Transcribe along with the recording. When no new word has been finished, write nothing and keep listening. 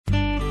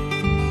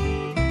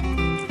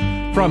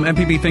From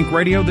MPB Think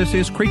Radio, this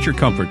is Creature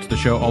Comforts, the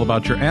show all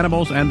about your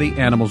animals and the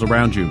animals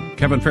around you.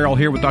 Kevin Farrell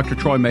here with Dr.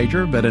 Troy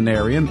Major,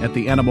 veterinarian at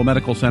the Animal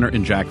Medical Center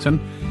in Jackson,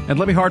 and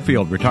Libby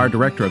Hartfield, retired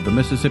director of the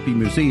Mississippi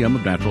Museum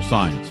of Natural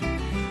Science.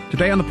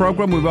 Today on the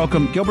program, we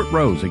welcome Gilbert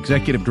Rose,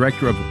 executive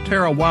director of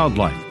Terra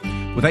Wildlife.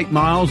 With 8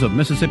 miles of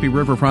Mississippi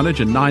river frontage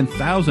and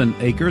 9,000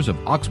 acres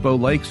of oxbow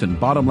lakes and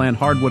bottomland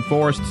hardwood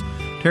forests,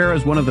 Terra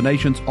is one of the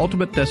nation's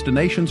ultimate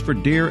destinations for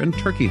deer and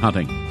turkey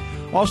hunting.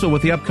 Also,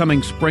 with the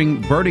upcoming spring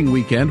birding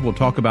weekend, we'll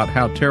talk about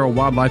how Terra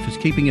Wildlife is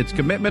keeping its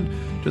commitment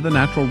to the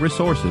natural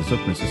resources of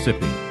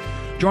Mississippi.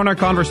 Join our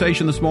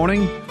conversation this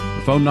morning.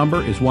 The phone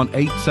number is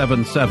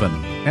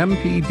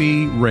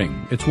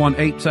 1-877-MPB-RING. It's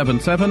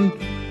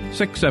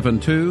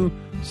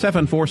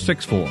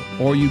 1-877-672-7464.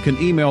 Or you can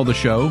email the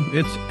show.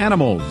 It's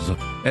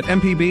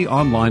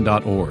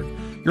animals@mpbonline.org.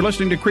 You're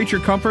listening to Creature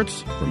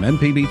Comforts from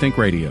MPB Think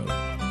Radio.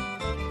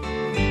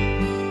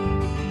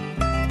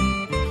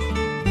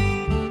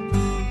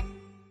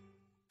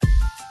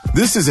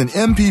 This is an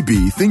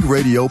MPB Think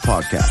Radio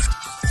podcast.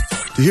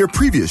 To hear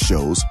previous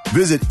shows,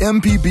 visit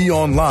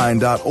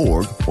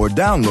mpbonline.org or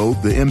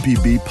download the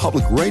MPB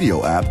Public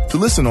Radio app to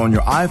listen on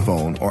your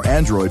iPhone or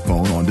Android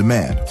phone on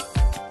demand.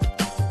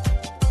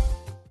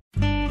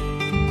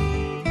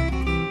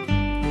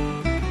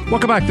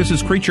 Welcome back. This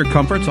is Creature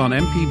Comforts on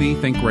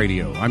MPB Think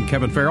Radio. I'm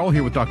Kevin Farrell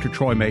here with Dr.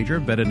 Troy Major,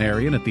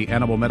 veterinarian at the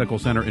Animal Medical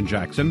Center in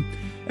Jackson,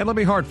 and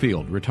Libby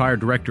Hartfield, retired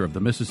director of the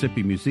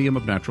Mississippi Museum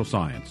of Natural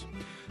Science.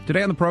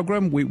 Today on the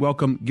program, we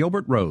welcome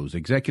Gilbert Rose,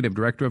 executive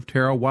director of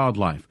Terra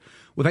Wildlife.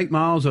 With 8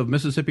 miles of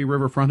Mississippi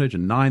river frontage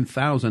and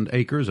 9,000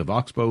 acres of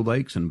oxbow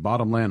lakes and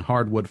bottomland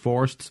hardwood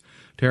forests,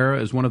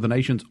 Terra is one of the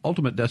nation's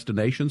ultimate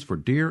destinations for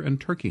deer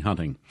and turkey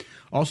hunting.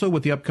 Also,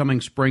 with the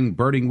upcoming spring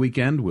birding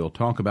weekend, we'll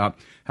talk about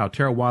how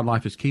Terra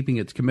Wildlife is keeping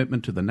its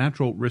commitment to the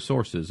natural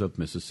resources of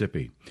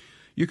Mississippi.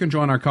 You can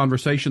join our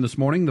conversation this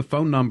morning. The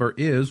phone number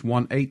is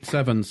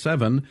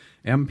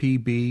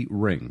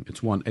 1-877-MPB-RING. It's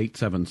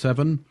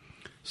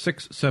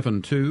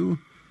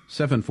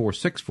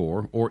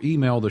 1-877-672-7464, or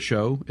email the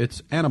show.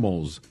 It's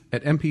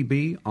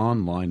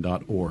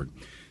animals@mpbonline.org.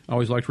 I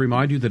always like to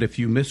remind you that if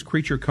you miss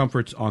Creature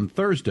Comforts on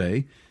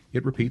Thursday,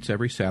 it repeats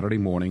every Saturday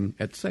morning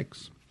at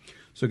 6.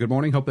 So good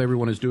morning. Hope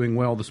everyone is doing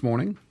well this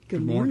morning.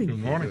 Good morning. Good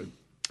morning.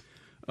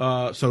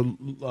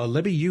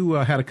 Libby, you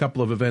had a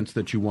couple of events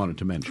that you wanted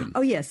to mention.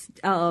 Oh, yes.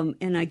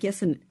 And I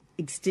guess an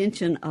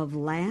extension of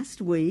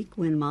last week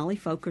when Molly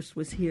Focus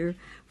was here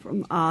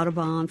from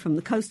Audubon, from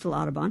the coastal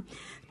Audubon.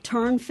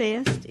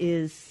 Turnfest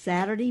is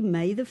Saturday,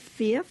 May the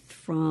 5th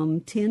from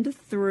 10 to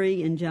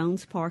 3 in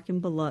Jones Park in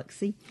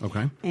Biloxi.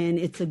 Okay. And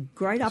it's a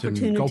great It's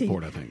opportunity. in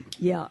Gulfport, I think.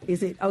 Yeah.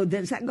 Is it? Oh,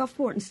 is that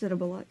Gulfport instead of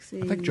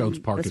Biloxi? I think Jones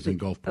Park is in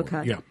Gulfport.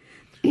 Okay. Yeah.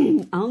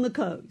 On the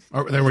coast.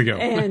 Oh, there we go.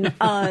 And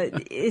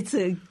it's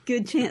a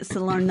good chance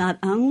to learn not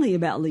only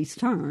about least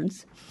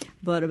terns,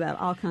 but about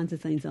all kinds of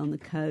things on the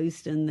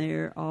coast. And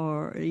there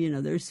are,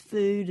 there's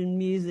food and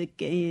music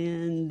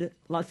and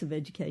lots of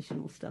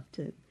educational stuff,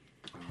 too.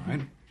 All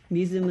right.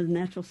 Museum of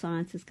Natural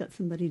Science has got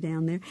somebody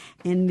down there.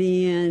 And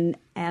then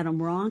Adam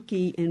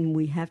Ronke, and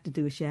we have to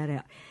do a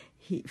shout-out.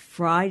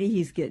 Friday,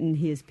 he's getting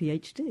his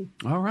Ph.D.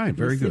 All right,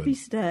 very good. Mississippi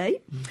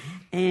State.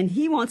 And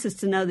he wants us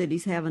to know that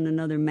he's having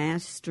another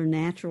Master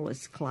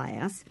Naturalist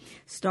class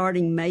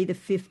starting May the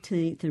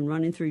 15th and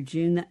running through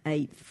June the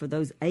 8th. For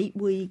those 8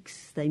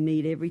 weeks, they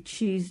meet every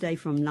Tuesday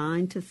from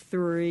 9 to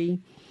 3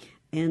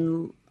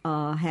 and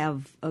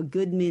have a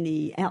good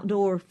many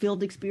outdoor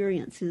field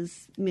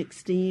experiences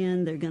mixed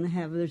in.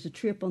 There's a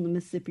trip on the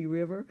Mississippi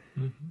River.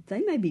 Mm-hmm.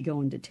 They may be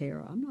going to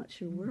Terra. I'm not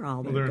sure where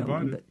all they're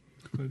going. Invited.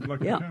 They'd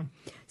like Yeah. to come.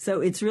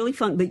 So it's really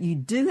fun, but you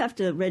do have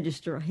to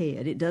register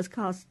ahead. It does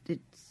cost,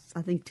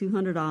 I think,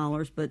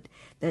 $200, but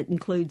that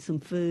includes some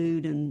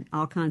food and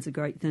all kinds of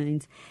great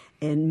things.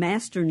 And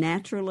Master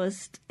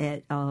Naturalist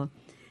at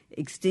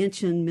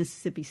Extension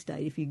Mississippi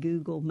State. If you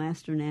Google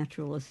Master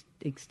Naturalist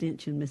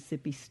Extension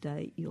Mississippi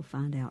State, you'll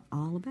find out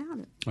all about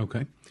it.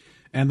 Okay.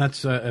 And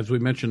that's, as we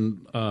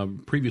mentioned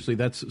previously,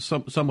 that's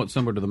somewhat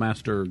similar to the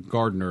Master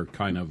Gardener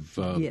kind of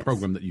Yes.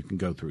 program that you can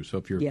go through. So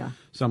if you're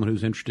someone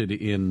who's interested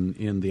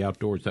in the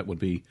outdoors, that would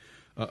be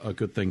a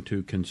good thing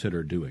to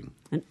consider doing.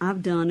 And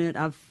I've done it.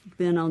 I've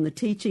been on the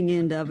teaching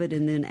end of it,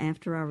 and then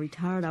after I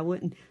retired, I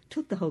went and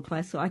took the whole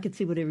class so I could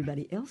see what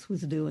everybody else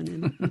was doing,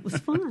 and it was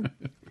fun.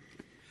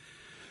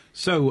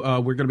 So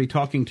we're going to be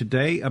talking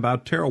today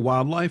about Terra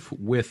Wildlife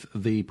with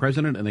the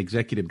president and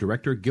executive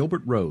director,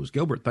 Gilbert Rose.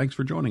 Gilbert, thanks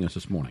for joining us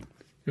this morning.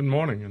 Good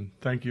morning, and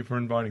thank you for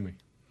inviting me.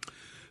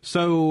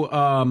 So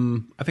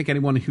I think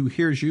anyone who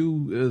hears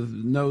you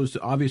knows,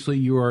 obviously,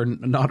 you are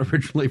not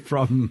originally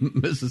from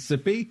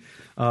Mississippi,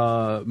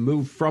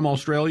 moved from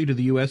Australia to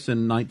the U.S.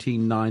 in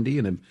 1990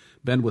 and have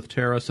been with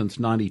Terra since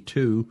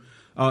 92.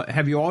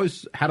 Have you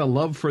always had a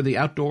love for the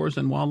outdoors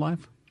and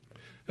wildlife?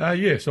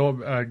 Yes,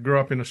 I grew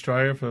up in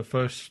Australia for the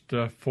first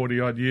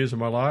 40-odd years of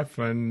my life,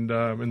 and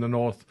in the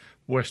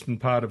northwestern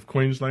part of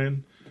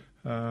Queensland.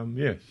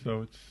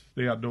 So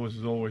the outdoors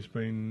has always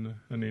been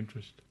an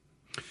interest.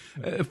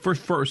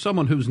 For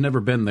someone who's never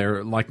been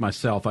there, like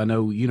myself, I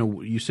know,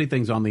 you see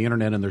things on the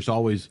internet and there's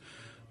always,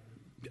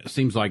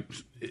 seems like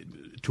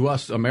to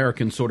us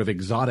Americans, sort of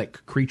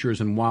exotic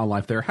creatures and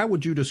wildlife there. How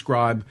would you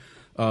describe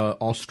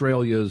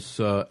Australia's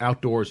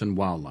outdoors and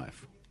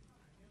wildlife?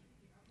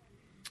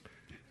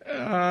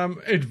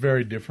 It's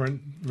very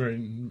different, very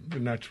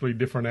naturally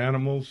different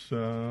animals.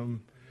 I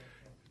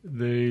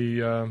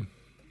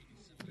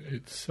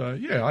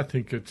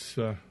think it's.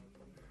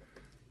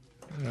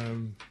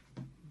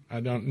 I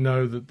don't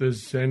know that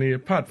there's any,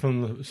 apart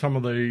from some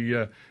of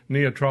the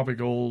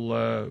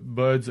neotropical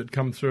birds that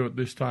come through at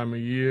this time of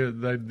year,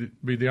 they'd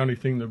be the only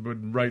thing that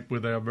would rate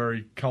with our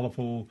very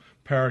colourful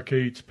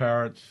parakeets,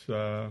 parrots,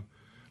 a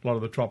lot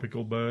of the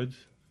tropical birds.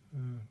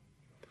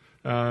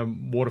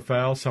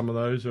 Waterfowl, some of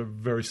those are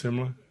very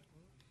similar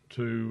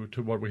to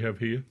what we have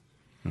here.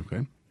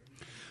 Okay.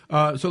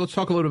 So let's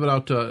talk a little bit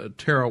about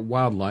Terra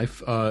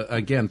Wildlife.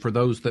 Again, for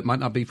those that might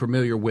not be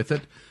familiar with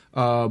it,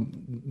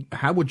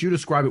 how would you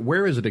describe it?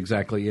 Where is it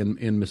exactly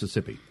in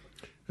Mississippi?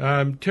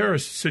 Terra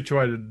is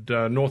situated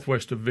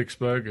northwest of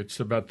Vicksburg.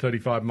 It's about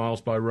 35 miles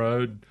by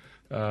road,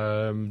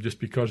 just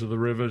because of the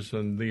rivers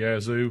and the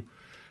Yazoo.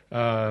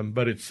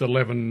 But it's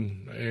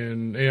 11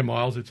 in air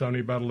miles. It's only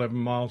about 11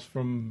 miles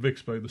from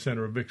Vicksburg, the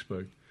center of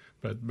Vicksburg,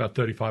 but about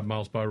 35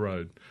 miles by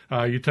road.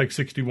 You take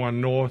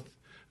 61 north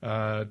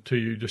to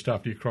you just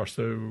after you cross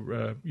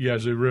the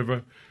Yazoo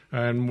River,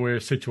 and we're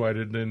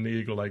situated in the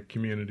Eagle Lake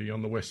community,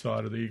 on the west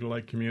side of the Eagle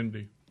Lake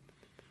community.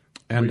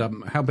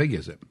 And how big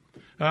is it?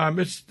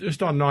 It's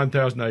just on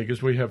 9,000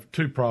 acres. We have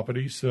two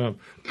properties.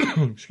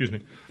 Excuse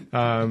me.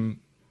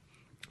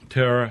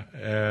 Terra,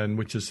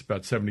 which is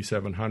about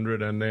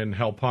 7,700, and then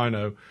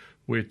Halpino,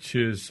 which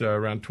is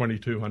around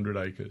 2,200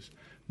 acres.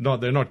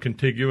 They're not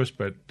contiguous,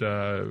 but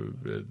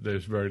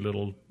there's very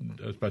little.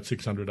 There's about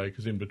 600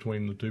 acres in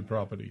between the two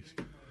properties.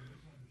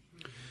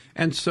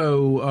 And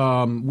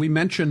so we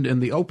mentioned in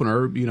the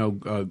opener,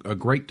 a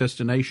great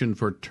destination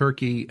for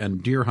turkey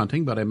and deer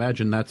hunting, but I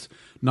imagine that's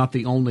not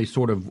the only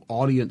sort of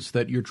audience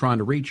that you're trying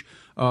to reach.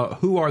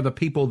 Who are the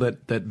people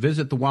that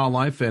visit the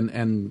wildlife,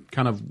 and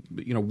kind of,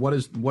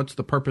 what's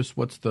the purpose?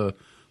 What's the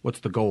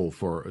goal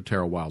for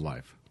Terra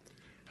Wildlife?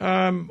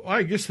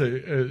 I guess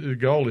the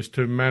goal is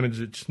to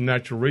manage its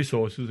natural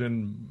resources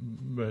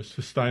in a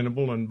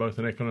sustainable and both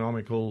an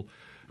economical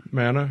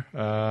manner.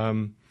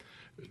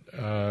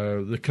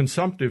 The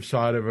consumptive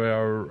side of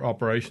our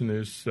operation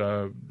is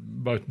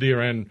both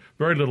deer and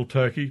very little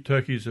turkey.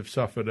 Turkeys have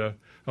suffered a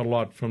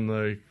lot from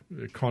the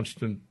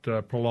constant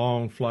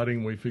prolonged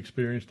flooding we've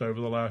experienced over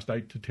the last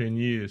 8 to 10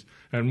 years,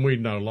 and we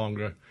no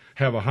longer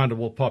have a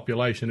huntable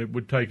population. It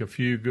would take a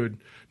few good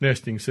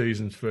nesting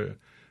seasons for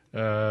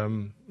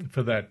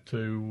that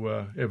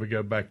to ever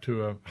go back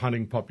to a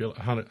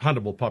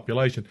huntable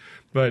population.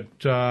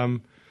 But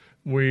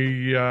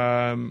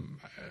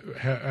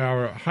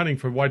our hunting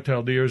for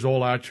white-tailed deer is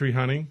all archery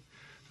hunting.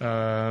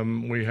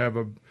 We have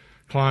a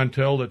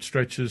clientele that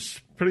stretches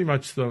pretty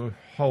much the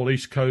whole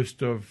east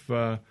coast of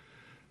the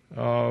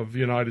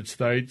United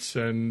States,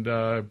 and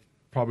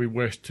probably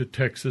west to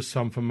Texas,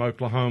 some from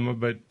Oklahoma,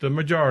 but the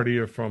majority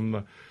are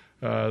from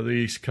the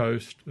east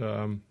coast.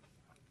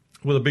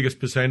 Well, the biggest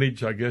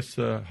percentage, I guess,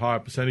 higher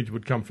percentage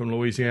would come from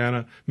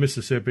Louisiana,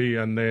 Mississippi,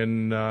 and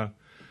then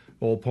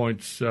all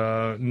points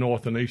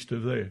north and east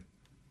of there.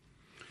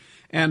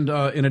 And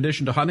in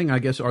addition to hunting, I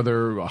guess, are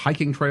there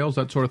hiking trails,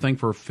 that sort of thing,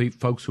 for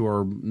folks who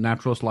are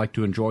naturalists, like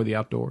to enjoy the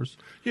outdoors?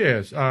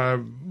 Yes.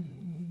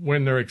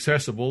 When they're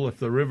accessible, if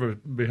the river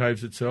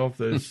behaves itself,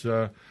 there's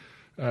a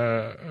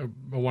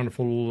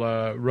wonderful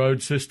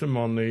road system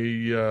on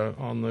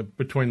the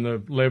between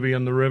the levee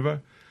and the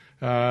river.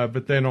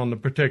 But then on the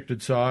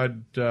protected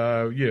side,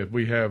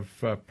 we have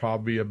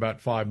probably about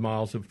 5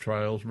 miles of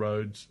trails,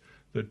 roads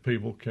that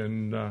people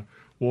can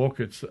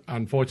walk. It's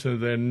unfortunately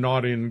they're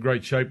not in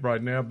great shape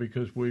right now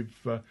because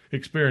we've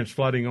experienced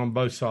flooding on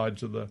both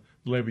sides of the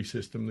levee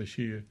system this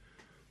year.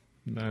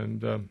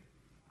 And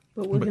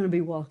but we're going to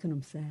be walking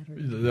them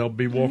Saturday. They'll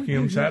be walking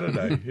them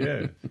Saturday,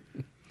 yeah.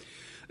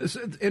 It's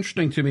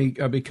interesting to me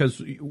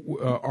because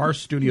our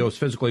studio is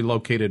physically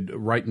located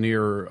right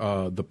near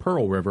the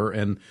Pearl River,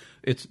 and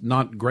it's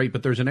not great,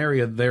 but there's an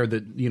area there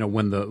that,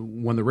 when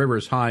the river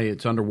is high,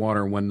 it's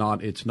underwater, and when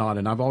not, it's not.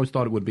 And I've always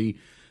thought it would be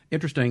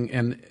interesting.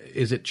 And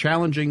is it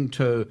challenging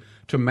to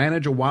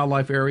manage a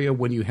wildlife area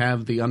when you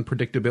have the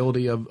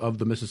unpredictability of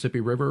the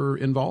Mississippi River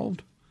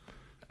involved?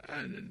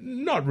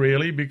 Not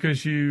really,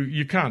 because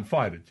you can't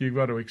fight it. You've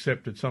got to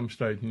accept at some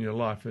stage in your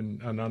life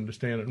and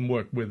understand it and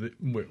work with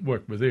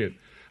it.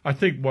 I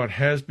think what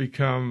has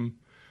become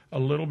a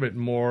little bit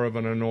more of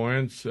an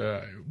annoyance,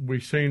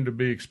 we seem to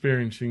be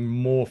experiencing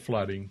more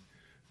flooding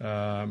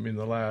in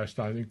the last,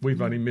 I think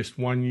we've only missed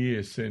 1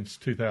 year since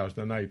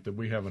 2008 that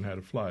we haven't had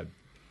a flood.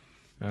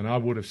 And I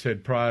would have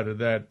said prior to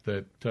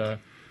that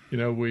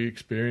we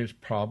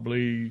experienced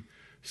probably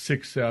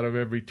 6 out of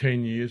every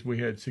 10 years we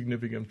had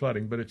significant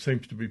flooding, but it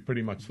seems to be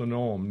pretty much the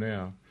norm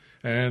now.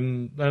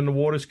 And the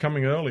water's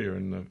coming earlier,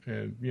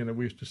 and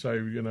we used to say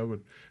it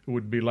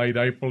would be late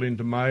April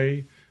into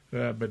May.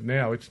 But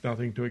now it's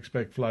nothing to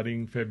expect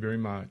flooding February,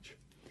 March.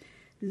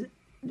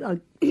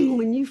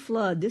 When you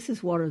flood, this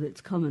is water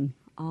that's coming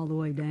all the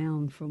way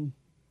down from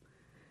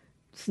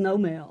snow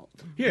melt.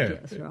 Yeah, I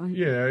guess, right?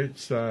 Yeah.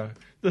 It's the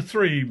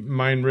three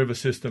main river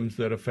systems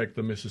that affect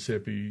the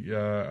Mississippi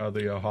are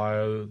the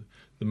Ohio,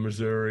 the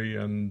Missouri,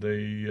 and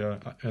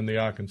the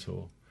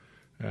Arkansas.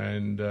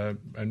 And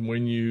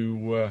when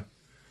you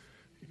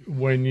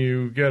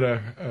get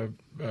a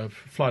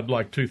flood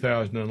like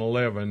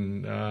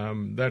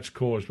 2011, that's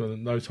caused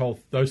when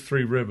those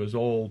three rivers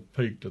all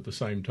peaked at the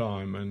same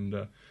time,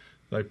 and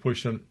they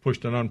pushed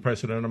an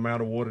unprecedented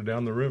amount of water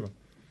down the river.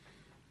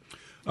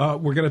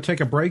 We're going to take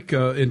a break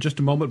in just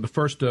a moment, but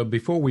first,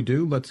 before we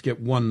do, let's get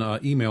one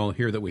email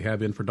here that we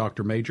have in for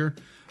Dr. Major.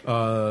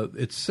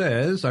 It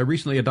says, I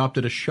recently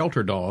adopted a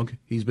shelter dog.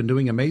 He's been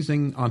doing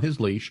amazing on his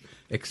leash,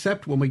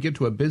 except when we get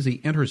to a busy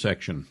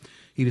intersection.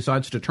 He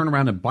decides to turn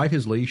around and bite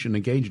his leash and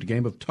engage in a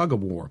game of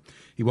tug-of-war.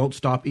 He won't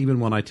stop even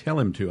when I tell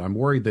him to. I'm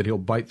worried that he'll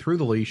bite through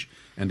the leash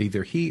and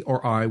either he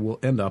or I will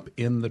end up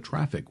in the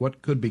traffic.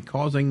 What could be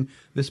causing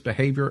this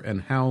behavior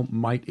and how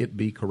might it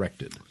be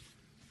corrected?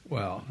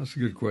 Well, that's a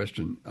good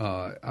question.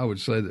 I would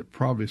say that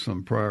probably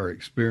some prior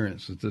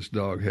experience that this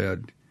dog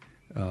had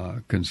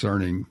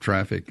concerning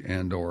traffic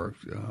and or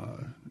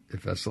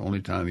if that's the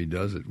only time he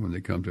does it when they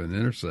come to an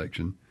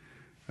intersection,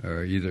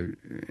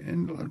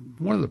 and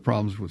one of the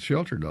problems with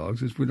shelter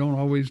dogs is we don't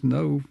always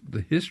know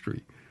the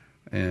history.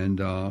 And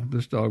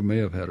this dog may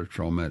have had a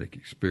traumatic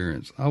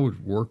experience. I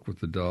would work with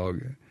the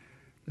dog.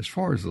 As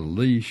far as the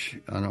leash,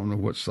 I don't know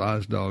what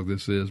size dog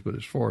this is, but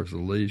as far as the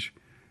leash,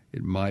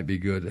 it might be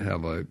good to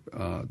have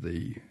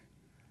the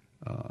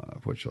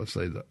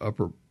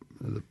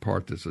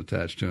part that's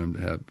attached to him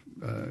to have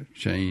a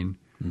chain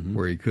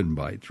where he couldn't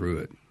bite through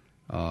it.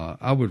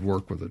 I would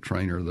work with a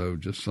trainer, though,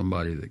 just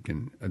somebody that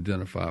can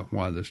identify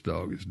why this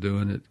dog is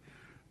doing it.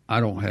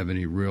 I don't have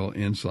any real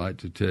insight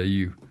to tell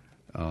you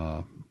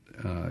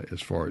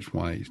as far as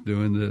why he's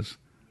doing this.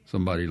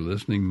 Somebody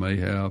listening may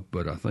have,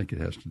 but I think it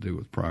has to do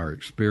with prior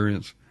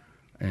experience.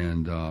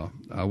 And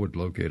I would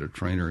locate a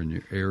trainer in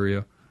your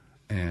area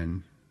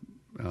and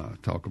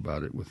talk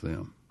about it with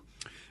them.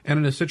 And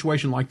in a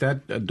situation like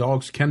that,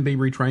 dogs can be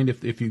retrained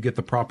if you get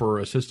the proper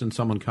assistance,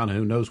 someone kind of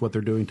who knows what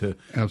they're doing to...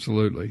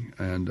 Absolutely.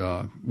 And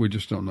we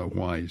just don't know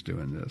why he's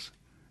doing this.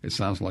 It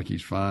sounds like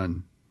he's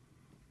fine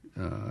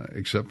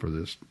except for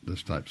this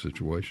type of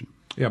situation.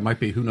 Yeah, it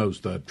might be, who knows,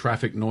 the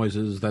traffic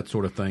noises, that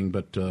sort of thing.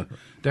 But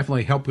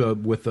definitely help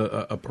with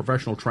a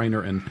professional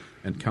trainer and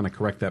kind of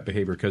correct that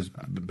behavior, because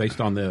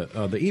based on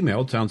the email,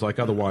 it sounds like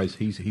otherwise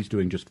he's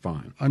doing just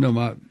fine. I know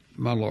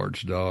my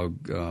large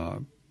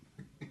dog...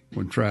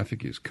 when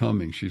traffic is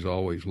coming, she's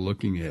always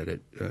looking at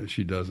it.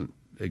 She doesn't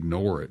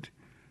ignore it.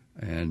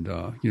 And,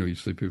 you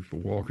see people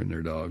walking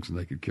their dogs, and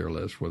they could care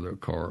less whether a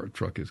car or a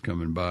truck is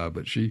coming by.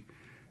 But she's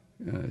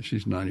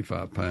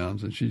 95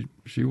 pounds, and she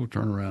will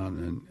turn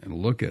around and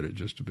look at it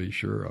just to be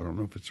sure. I don't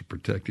know if it's a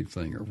protective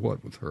thing or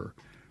what with her.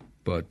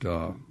 But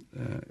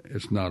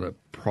it's not a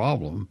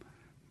problem,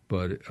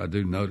 but I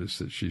do notice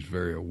that she's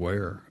very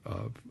aware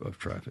of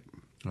traffic.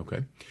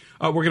 Okay.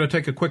 We're going to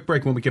take a quick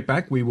break. When we get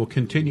back, we will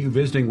continue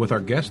visiting with our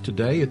guest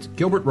today. It's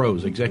Gilbert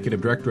Rose, Executive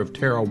Director of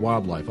Terra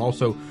Wildlife.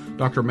 Also,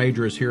 Dr.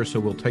 Major is here, so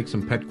we'll take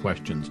some pet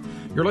questions.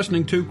 You're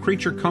listening to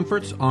Creature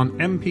Comforts on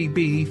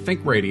MPB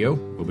Think Radio.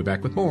 We'll be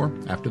back with more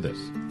after this.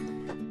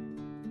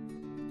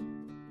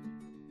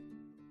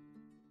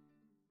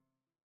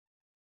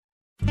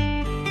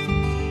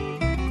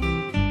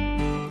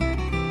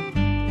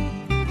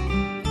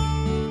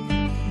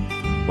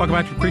 Welcome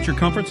back to Creature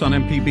Comforts on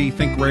MPB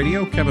Think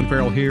Radio. Kevin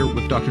Farrell here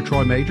with Dr.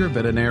 Troy Major,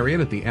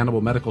 veterinarian at the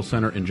Animal Medical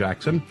Center in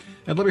Jackson,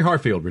 and Libby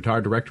Hartfield,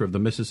 retired director of the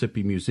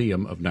Mississippi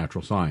Museum of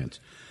Natural Science.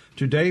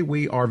 Today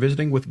we are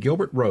visiting with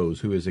Gilbert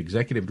Rose, who is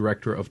executive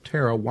director of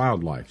Terra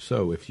Wildlife.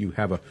 So if you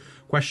have a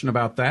question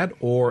about that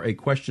or a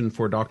question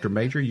for Dr.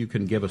 Major, you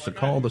can give us a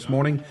call this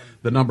morning.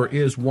 The number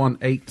is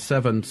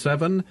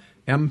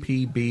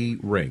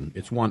 1-877-MPB-RING.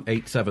 It's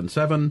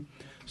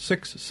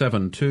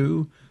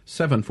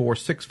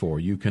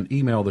 1-877-672-7464. You can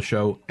email the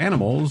show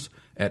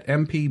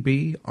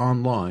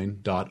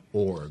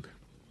animals@mpbonline.org.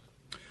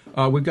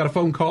 We've got a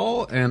phone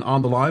call, and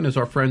on the line is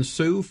our friend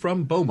Sue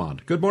from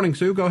Beaumont. Good morning,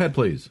 Sue. Go ahead,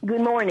 please.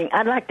 Good morning.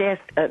 I'd like to ask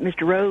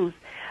Mr. Rose,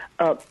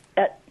 I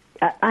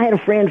had a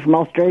friend from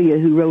Australia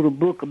who wrote a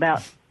book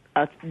about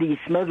the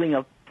smuggling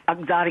of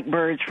exotic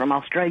birds from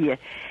Australia,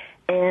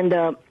 and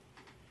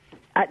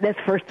that's the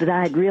first that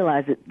I had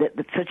realized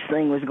that such a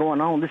thing was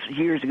going on. This was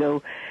years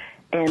ago,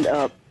 and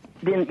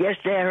then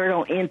yesterday I heard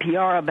on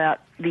NPR about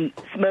the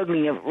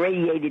smuggling of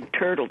radiated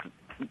turtles,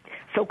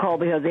 so-called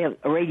because they have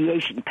a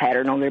radiation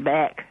pattern on their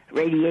back,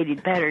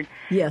 radiated pattern.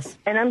 Yes.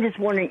 And I'm just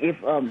wondering if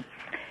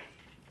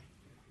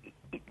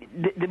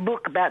the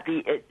book about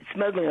the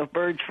smuggling of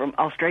birds from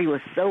Australia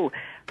was so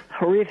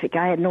horrific.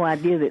 I had no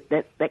idea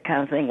that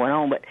kind of thing went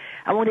on. But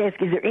I want to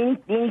ask, is there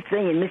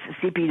anything in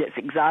Mississippi that's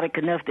exotic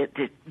enough that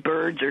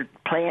birds or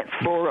plants,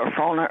 flora or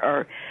fauna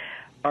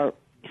are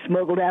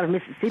smuggled out of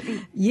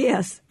Mississippi?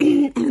 Yes,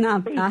 and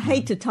I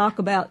hate to talk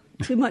about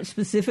too much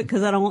specific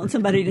because I don't want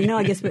somebody to know,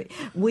 I guess, but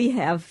we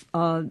have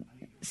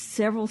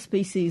several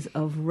species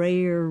of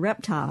rare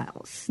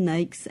reptiles,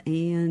 snakes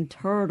and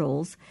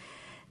turtles,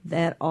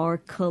 that are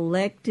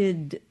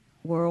collected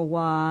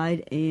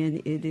worldwide,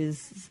 and it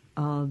is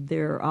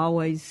there are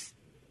always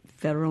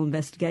federal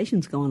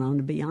investigations going on,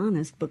 to be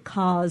honest,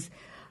 because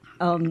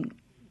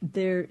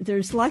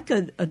there's like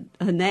a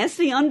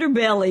nasty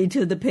underbelly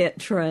to the pet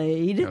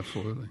trade.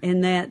 Absolutely.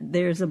 And that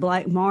there's a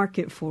black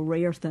market for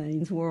rare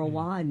things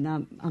worldwide.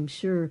 And I'm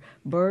sure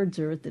birds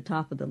are at the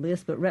top of the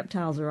list, but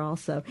reptiles are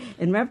also.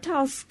 And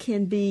reptiles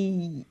can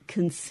be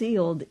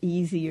concealed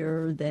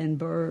easier than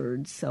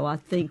birds. So I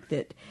think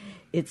that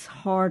it's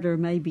harder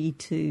maybe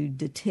to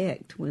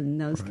detect when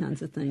those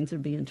kinds of things are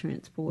being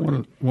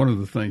transported. One of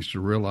the things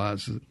to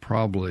realize is that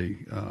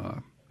probably,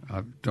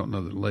 I don't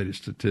know the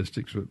latest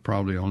statistics, but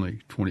probably only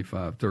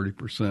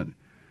 25-30%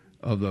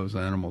 of those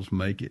animals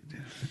make it.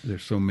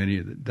 There's so many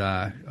that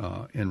die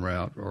en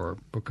route or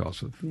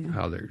because of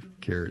how they're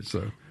carried.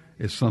 So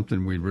it's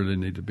something we really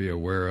need to be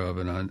aware of.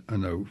 And I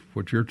know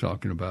what you're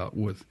talking about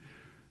with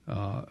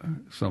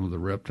some of the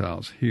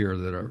reptiles here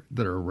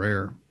that are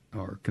rare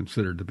are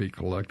considered to be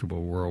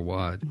collectible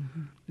worldwide,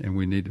 and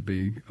we need to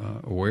be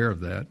aware of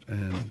that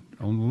and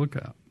on the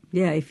lookout.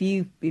 Yeah, if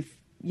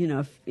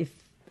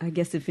I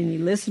guess if any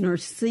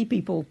listeners see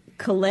people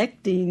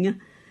collecting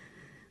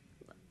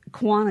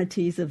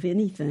quantities of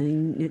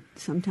anything,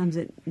 sometimes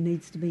it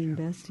needs to be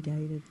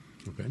investigated.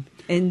 Okay.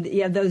 And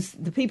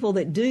the people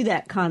that do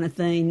that kind of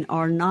thing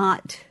are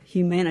not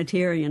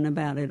humanitarian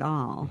about it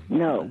all.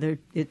 No,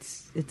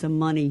 it's a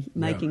money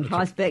making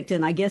prospect,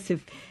 and I guess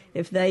if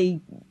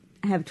they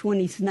have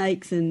 20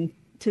 snakes and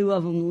 2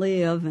 of them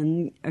live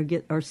and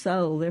are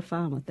sold, they're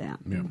fine with that.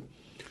 Yeah.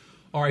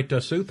 All right,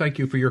 Sue, thank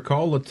you for your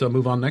call. Let's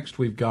move on next.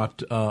 We've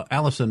got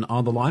Allison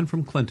on the line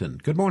from Clinton.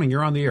 Good morning.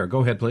 You're on the air. Go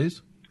ahead,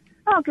 please.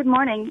 Oh, good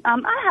morning. I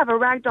have a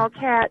ragdoll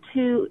cat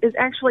who is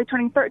actually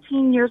turning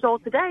 13 years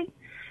old today,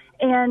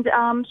 and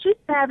she's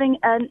having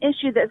an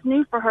issue that's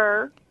new for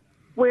her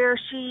where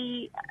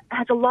she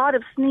has a lot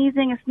of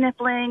sneezing and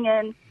sniffling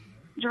and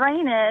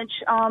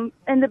drainage.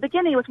 In the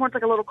beginning, it was more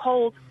like a little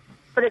cold,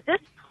 but at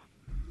this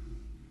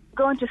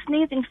go into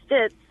sneezing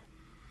fits,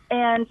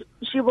 and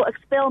she will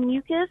expel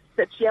mucus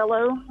that's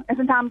yellow, and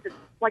sometimes it's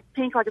like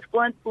pink, like it's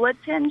blood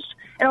tinged,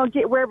 and it'll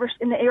get wherever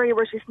in the area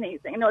where she's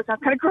sneezing. I know it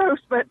sounds kind of gross,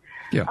 but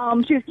she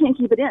just can't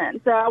keep it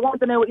in. So I want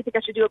to know what you think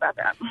I should do about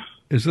that.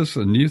 Is this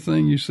a new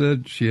thing you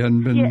said? She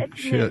hadn't been... Yeah,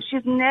 it's new.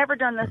 She's never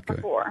done this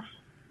before.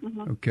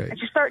 Mm-hmm. Okay. And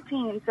she's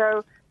 13,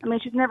 so, I mean,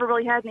 she's never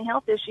really had any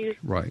health issues.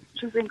 Right.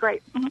 She's been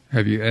great. Mm-hmm.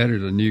 Have you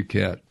added a new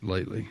cat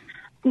lately?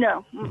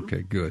 No. Mm-hmm.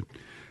 Okay, good.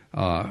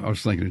 I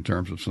was thinking in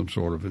terms of some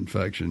sort of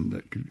infection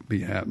that could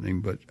be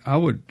happening, but I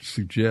would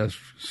suggest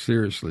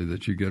seriously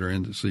that you get her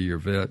in to see your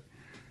vet.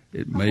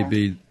 It may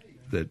be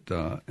that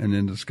an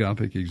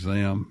endoscopic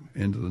exam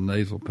into the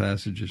nasal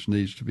passages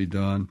needs to be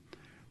done.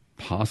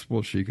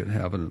 Possible she could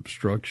have an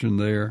obstruction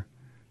there,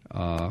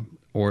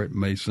 or it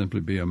may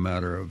simply be a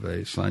matter of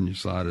a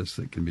sinusitis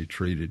that can be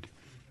treated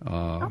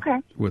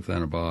with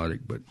antibiotic.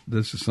 But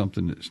this is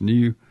something that's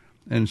new.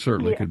 And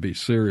certainly could be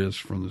serious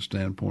from the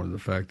standpoint of the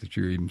fact that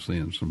you're even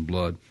seeing some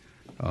blood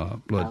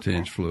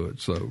tinged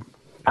fluid. So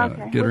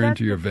get her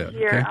into your vet.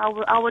 Okay?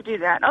 I will do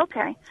that.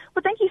 Okay.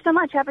 Well, thank you so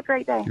much. Have a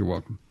great day. You're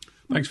welcome.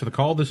 Thanks for the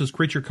call. This is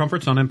Creature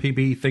Comforts on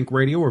MPB Think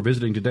Radio. We're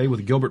visiting today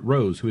with Gilbert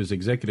Rose, who is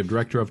Executive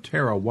Director of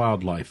Terra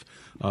Wildlife,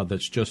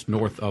 that's just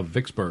north of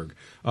Vicksburg.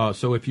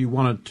 So if you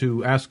wanted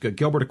to ask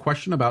Gilbert a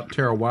question about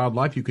Terra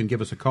Wildlife, you can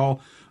give us a call.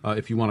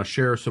 If you want to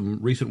share some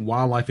recent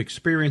wildlife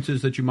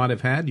experiences that you might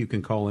have had, you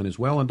can call in as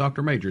well. And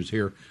Dr. Major's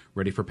here,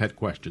 ready for pet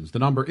questions. The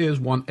number is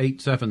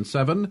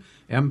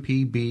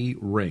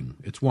 1-877-MPB-RING.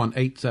 It's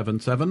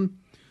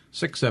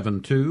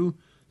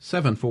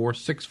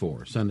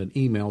 1-877-672-7464. Send an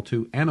email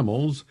to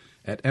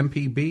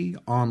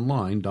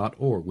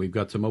animals@mpbonline.org. We've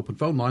got some open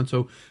phone lines,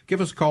 so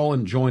give us a call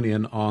and join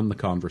in on the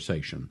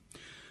conversation.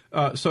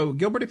 So,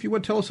 Gilbert, if you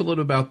would tell us a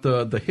little about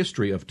the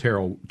history of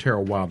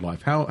Terra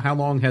Wildlife. How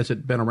long has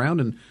it been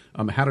around, and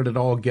how did it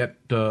all get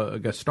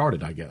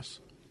started, I guess?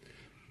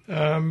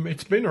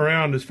 It's been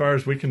around as far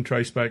as we can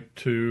trace back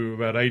to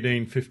about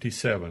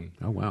 1857.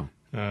 Oh, wow.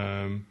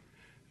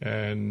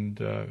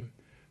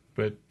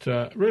 But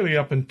really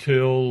up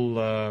until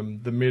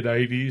the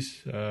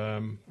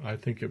mid-'80s, I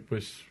think it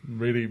was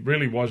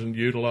really wasn't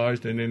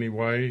utilized in any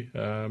way,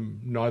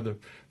 neither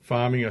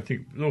farming. I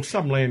think there was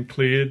some land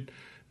cleared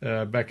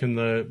back in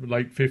the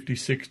late 50s,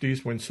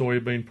 60s when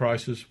soybean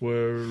prices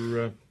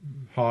were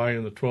high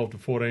in the $12 to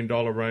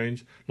 $14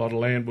 range. A lot of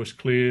land was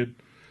cleared.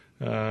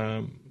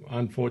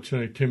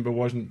 Unfortunately, timber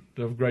wasn't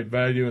of great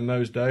value in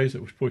those days.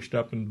 It was pushed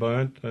up and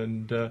burnt,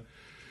 and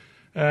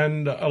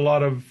a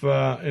lot of,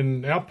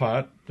 in our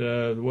part,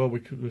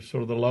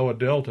 sort of the lower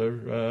delta,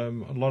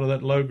 a lot of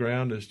that low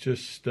ground is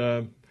just,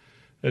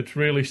 it's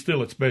really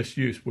still its best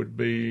use would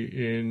be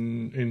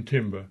in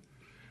timber.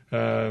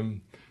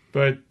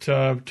 But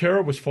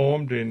Terra was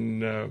formed in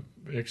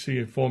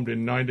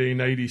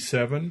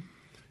 1987,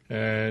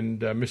 and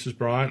Mrs.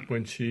 Bryant,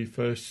 when she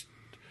first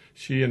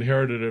she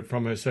inherited it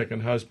from her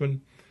second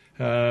husband.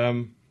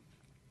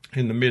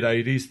 In the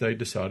mid-'80s, they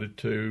decided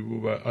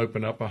to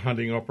open up a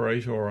hunting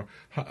operation or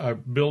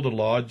build a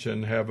lodge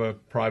and have a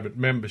private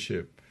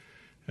membership.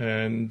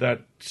 And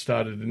that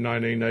started in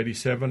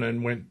 1987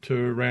 and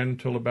ran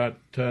until about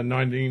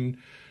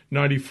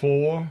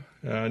 1994,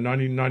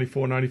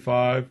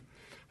 95,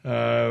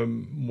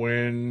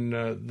 when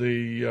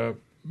the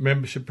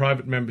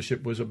private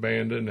membership was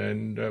abandoned,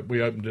 and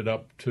we opened it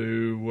up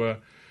to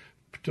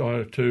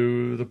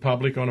the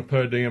public on a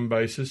per diem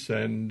basis.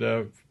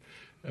 And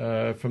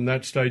from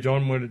that stage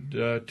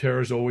onward,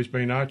 Terra's always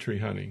been archery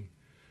hunting.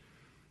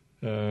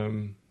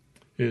 It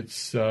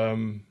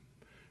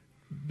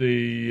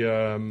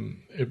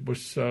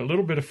was a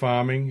little bit of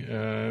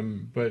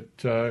farming, but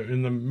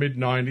in the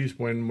mid-'90s,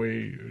 when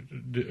we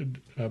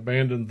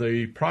abandoned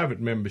the private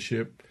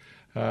membership,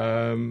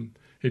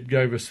 it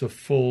gave us the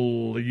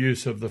full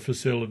use of the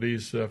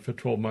facilities for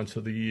 12 months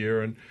of the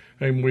year, and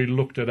we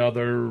looked at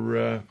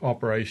other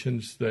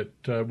operations that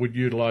would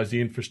utilize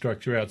the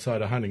infrastructure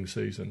outside of hunting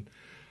season.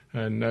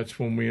 And that's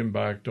when we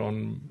embarked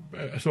on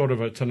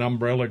it's an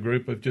umbrella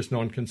group of just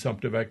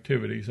non-consumptive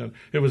activities. And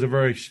it was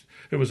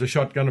a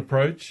shotgun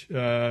approach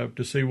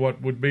to see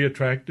what would be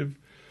attractive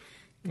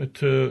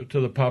to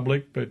the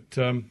public. But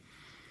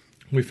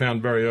we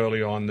found very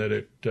early on that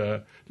it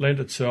lent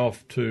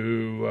itself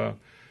to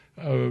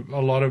a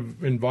lot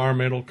of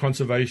environmental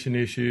conservation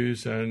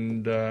issues.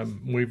 And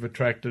we've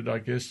attracted, I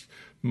guess,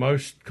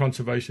 most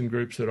conservation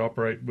groups that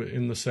operate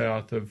in the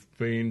South have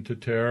been to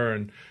Terra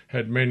and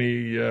had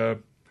many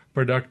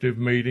productive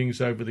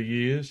meetings over the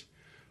years.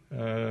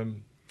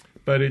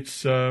 But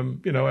it's,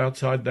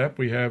 outside that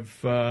we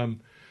have a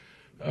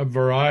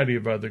variety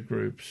of other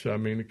groups. I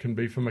mean, it can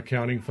be from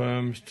accounting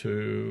firms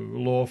to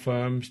law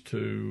firms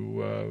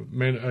to,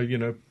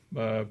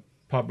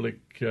 public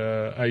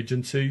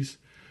agencies,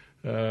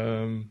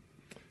 to,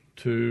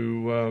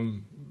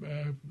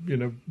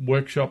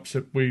 workshops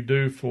that we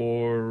do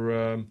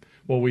for,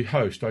 we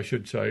host, I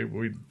should say.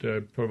 We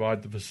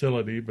provide the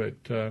facility,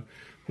 but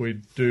we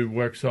do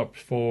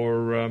workshops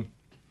for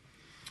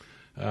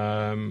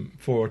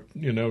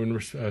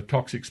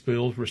toxic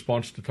spills,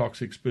 response to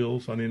toxic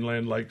spills on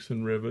inland lakes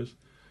and rivers.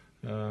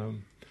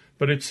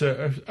 But it's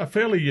a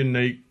fairly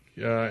unique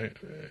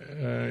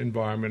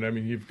environment. I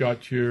mean, you've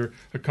got your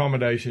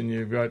accommodation,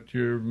 you've got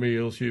your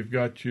meals, you've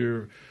got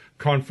your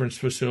conference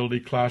facility,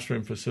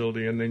 classroom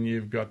facility, and then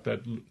you've got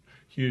that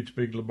huge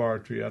big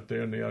laboratory out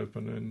there in the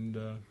open. And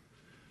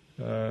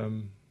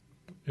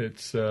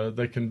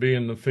they can be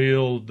in the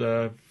field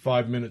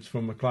 5 minutes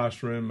from a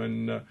classroom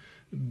and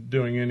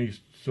doing any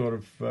sort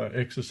of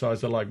exercise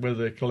they like, whether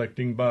they're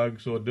collecting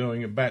bugs or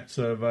doing a bat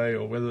survey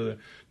or whether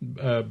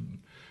they're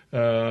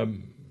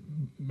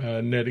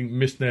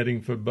mist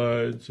netting for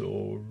birds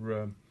or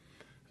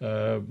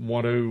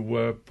want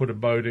to put a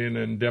boat in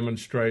and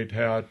demonstrate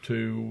how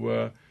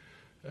to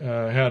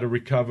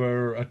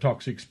recover a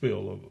toxic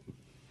spill.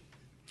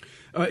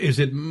 Is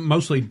it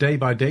mostly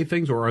day-by-day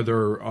things, or are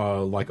there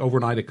like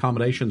overnight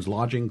accommodations,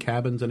 lodging,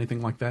 cabins,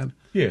 anything like that?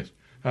 Yes.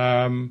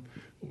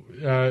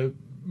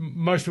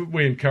 Most of it,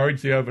 we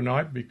encourage the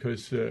overnight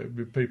because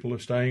people are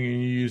staying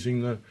and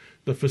using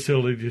the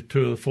facility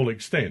to the full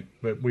extent.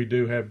 But we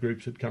do have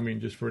groups that come in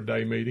just for a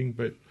day meeting.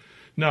 But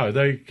no,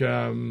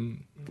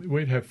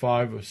 we'd have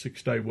 5 or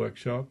 6 day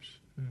workshops.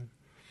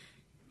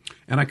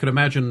 And I could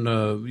imagine,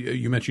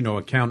 you mentioned,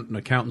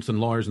 accountants and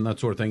lawyers and that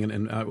sort of thing,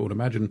 and I would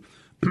imagine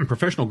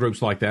professional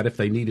groups like that, if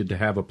they needed to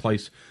have a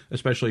place,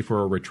 especially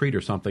for a retreat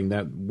or something,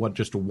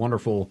 just a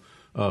wonderful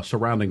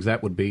surroundings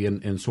that would be,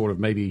 and sort of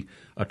maybe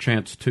a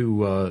chance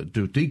to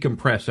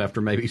decompress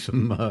after maybe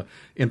some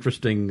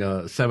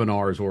interesting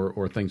seminars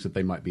or things that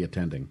they might be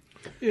attending.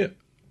 Yeah.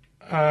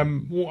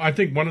 Well, I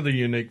think one of the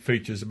unique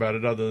features about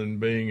it, other than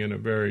being in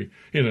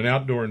an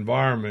outdoor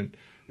environment,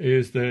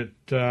 is that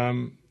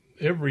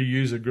every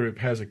user group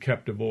has a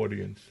captive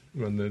audience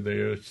when they're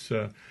there.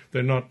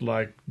 They're not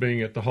like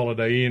being at the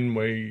Holiday Inn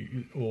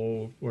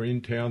or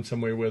in town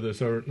somewhere where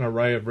there's an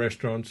array of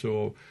restaurants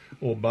or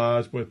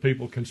bars where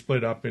people can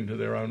split up into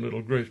their own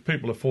little groups.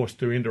 People are forced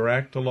to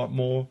interact a lot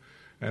more,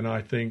 and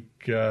I think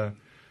I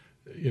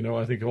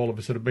think all of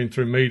us that have been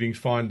through meetings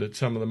find that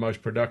some of the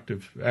most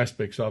productive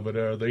aspects of it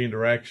are the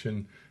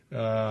interaction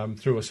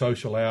through a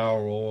social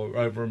hour or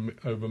over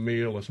a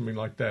meal or something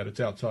like that. It's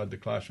outside the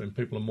classroom.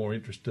 People are more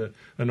interested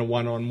in a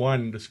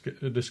one-on-one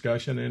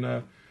discussion in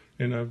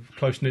a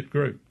close-knit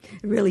group.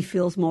 It really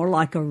feels more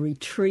like a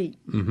retreat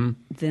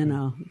than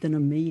a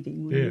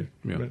meeting.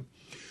 Yeah.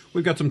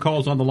 We've got some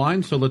calls on the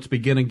line, so let's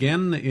begin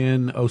again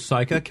in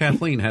Osaka.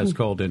 Kathleen has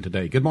called in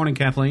today. Good morning,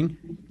 Kathleen.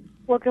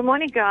 Well, good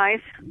morning, guys.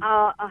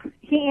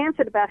 He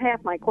answered about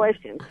half my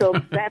questions, so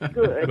that's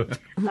good.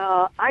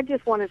 I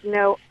just wanted to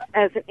know,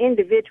 as an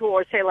individual,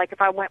 or say, like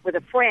if I went with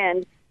a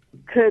friend,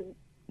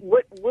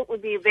 what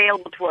would be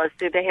available to us?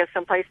 Do they have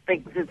some place they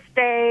could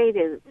stay?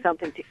 Is it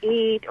something to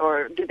eat,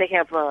 or do they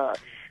have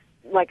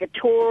like a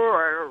tour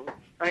or,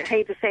 I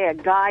hate to say, a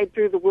guide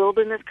through the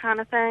wilderness kind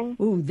of thing?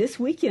 Ooh, this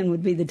weekend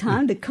would be the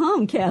time to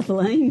come,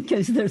 Kathleen,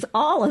 because there's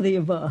all of the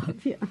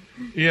above.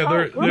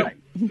 Yeah,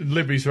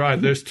 Libby's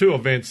right. There's 2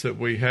 events that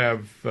we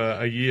have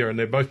a year, and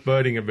they're both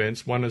birding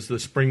events. One is the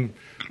spring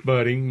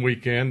birding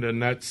weekend,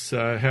 and that's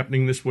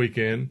happening this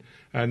weekend.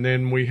 And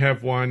then we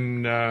have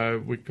one,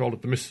 we call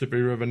it the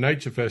Mississippi River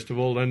Nature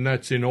Festival, and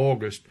that's in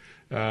August,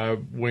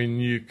 when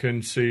you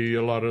can see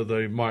a lot of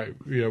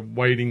the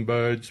wading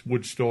birds,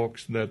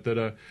 wood-storks that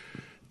are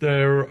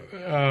they're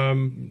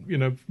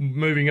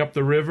moving up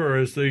the river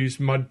as these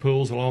mud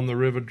pools along the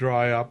river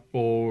dry up,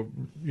 or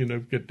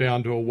get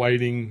down to a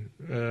wading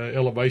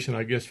elevation,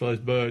 I guess, for those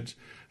birds.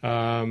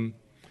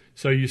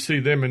 So you see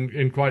them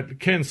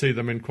can see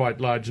them in quite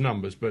large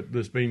numbers. But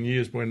there's been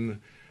years when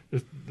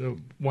the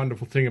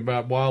wonderful thing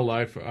about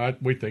wildlife,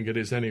 we think it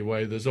is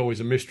anyway, there's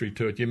always a mystery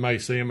to it. You may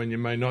see them and you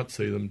may not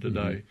see them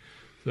today.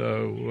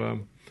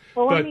 So,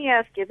 let me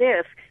ask you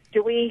this: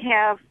 do we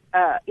have?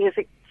 Is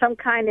it some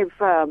kind of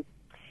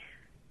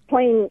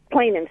plain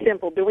and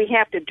simple? Do we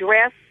have to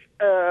dress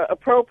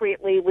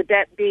appropriately? Would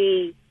that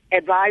be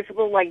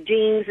advisable, like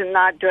jeans and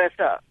not dress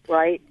up?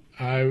 Right.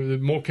 The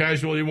more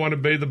casual you want to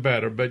be, the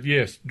better. But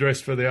yes, dress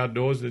for the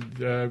outdoors.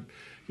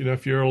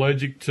 If you're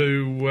allergic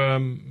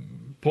to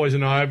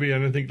poison ivy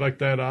and anything like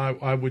that,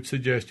 I would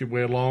suggest you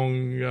wear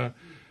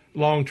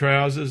long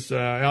trousers,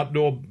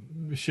 outdoor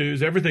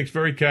shoes. Everything's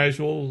very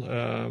casual.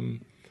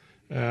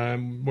 We're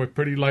a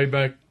pretty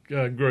laid-back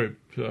group,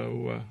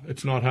 so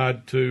it's not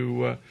hard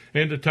to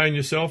entertain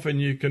yourself, and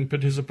you can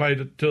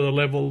participate to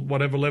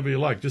whatever level you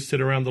like. Just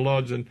sit around the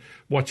lodge and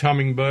watch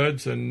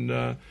hummingbirds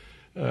and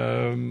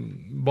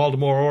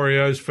Baltimore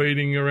Orioles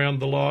feeding around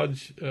the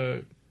lodge,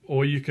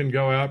 or you can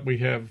go out. We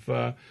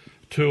have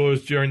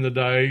tours during the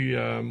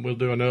day. We'll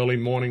do an early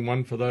morning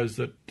one for those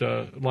that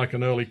like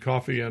an early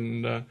coffee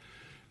and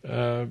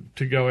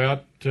to go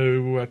out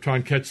to try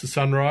and catch the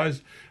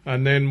sunrise,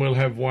 and then we'll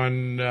have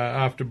one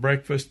after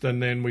breakfast, and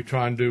then we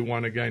try and do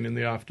one again in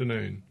the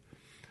afternoon,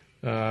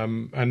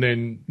 and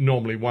then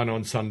normally one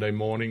on Sunday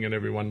morning, and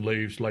everyone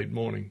leaves late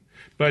morning.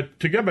 But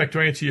to go back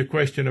to answer your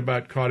question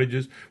about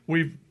cottages,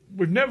 we've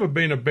never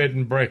been a bed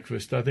and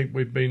breakfast. I think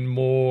we've been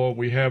more.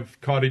 We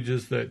have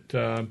cottages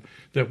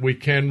that we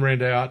can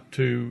rent out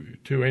to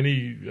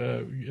any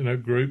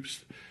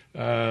groups,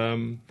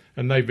 and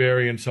they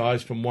vary in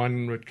size from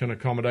one that can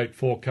accommodate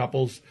 4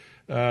 couples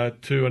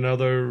to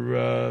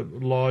another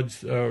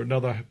lodge or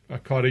another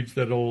cottage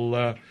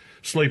that'll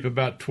sleep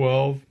about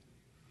 12.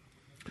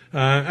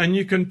 And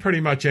you can pretty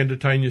much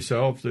entertain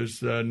yourself.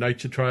 There's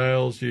nature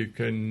trails. You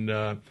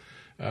can.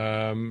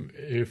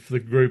 If the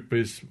group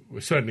it's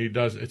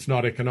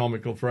not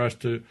economical for us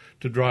to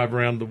drive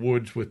around the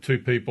woods with 2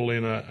 people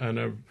in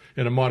a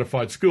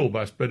modified school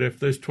bus. But if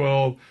there's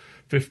 12,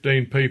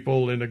 15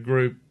 people in a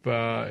group,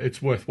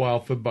 it's worthwhile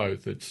for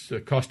both. It's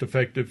cost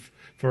effective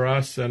for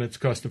us, and it's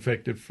cost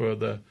effective for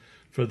the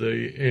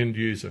end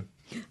user.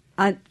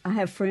 I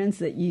have friends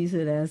that use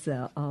it as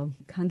a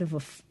kind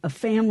of a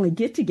family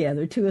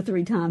get-together 2 or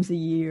 3 times a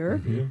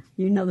year. Mm-hmm.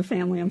 You know the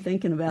family I'm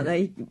thinking about.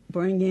 They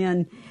bring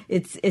in,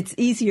 it's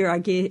easier, I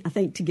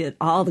think, to get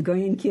all the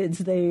grandkids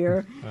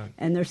there,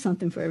 and there's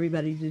something for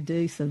everybody to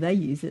do, so they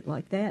use it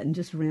like that and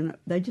just rent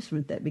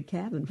that big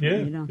cabin for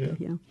you, don't they?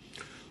 Yeah.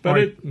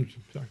 But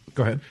sorry.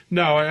 Go ahead.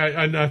 No,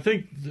 I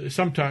think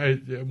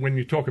sometimes when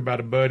you talk about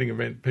a birding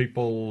event,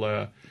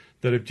 people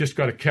that have just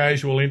got a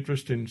casual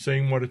interest in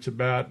seeing what it's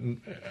about and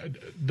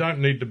don't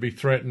need to be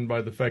threatened by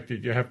the fact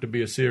that you have to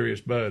be a serious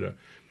birder.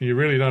 You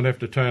really don't have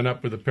to turn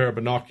up with a pair of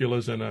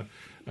binoculars and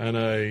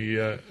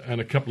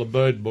a couple of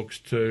bird books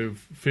to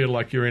feel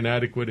like you're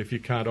inadequate if you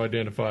can't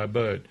identify a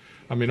bird.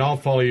 I mean, I'll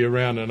follow you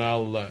around and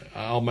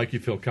I'll make you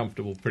feel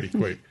comfortable pretty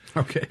quick.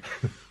 Okay.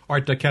 All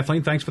right,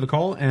 Kathleen, thanks for the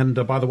call.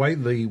 And by the way,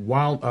 the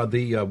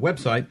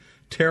website,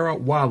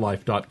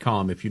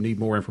 TerraWildlife.com, if you need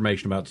more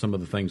information about some of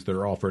the things that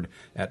are offered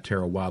at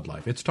Terra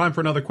Wildlife. It's time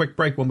for another quick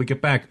break. When we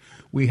get back,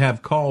 we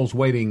have calls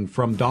waiting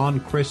from Don,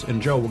 Chris,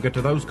 and Joe. We'll get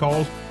to those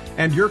calls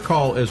and your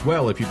call as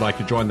well if you'd like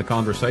to join the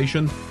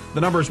conversation.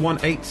 The number is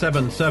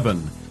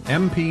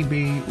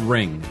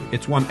 1-877-MPB-RING.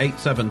 It's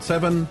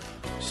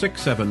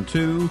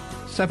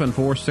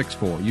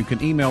 1-877-672-7464. You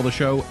can email the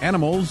show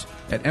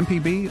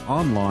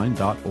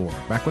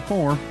animals@mpbonline.org. Back with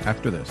more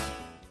after this.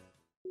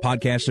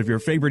 Podcasts of your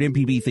favorite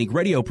MPB Think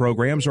radio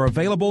programs are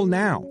available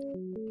now.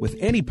 With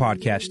any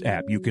podcast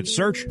app, you can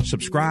search,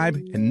 subscribe,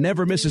 and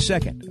never miss a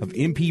second of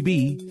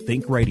MPB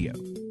Think Radio.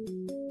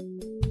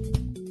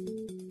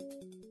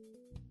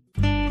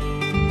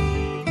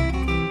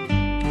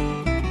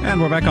 And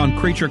we're back on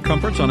Creature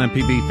Comforts on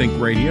MPB Think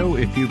Radio.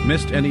 If you've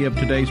missed any of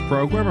today's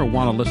program or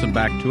want to listen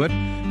back to it,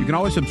 you can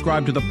always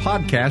subscribe to the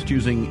podcast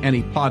using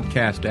any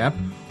podcast app,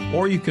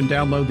 or you can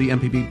download the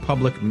MPB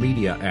Public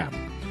Media app.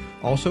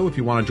 Also, if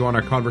you want to join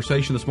our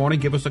conversation this morning,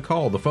 give us a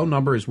call. The phone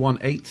number is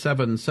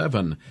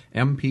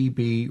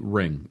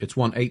 1-877-MPB-RING. It's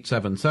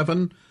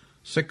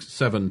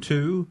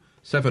 1-877-672-7464.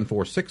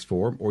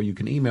 7464, or you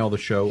can email the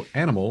show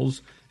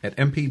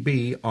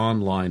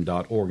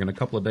animals@mpbonline.org. And a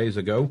couple of days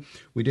ago,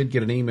 we did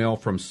get an email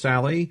from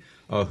Sally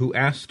who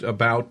asked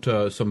about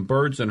some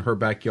birds in her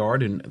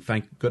backyard, and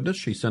thank goodness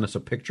she sent us a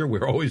picture.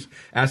 We're always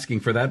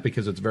asking for that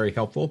because it's very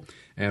helpful.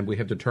 And we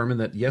have determined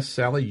that, yes,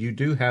 Sally, you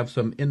do have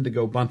some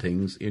indigo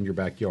buntings in your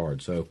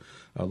backyard. So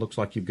looks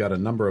like you've got a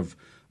number of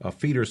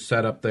feeders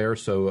set up there,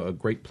 so a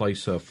great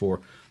place to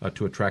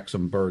attract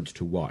some birds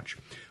to watch.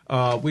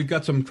 We've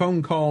got some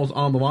phone calls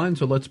on the line,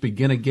 so let's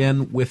begin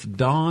again with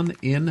Don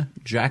in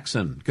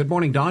Jackson. Good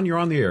morning, Don. You're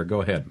on the air.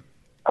 Go ahead.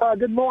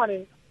 Good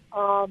morning.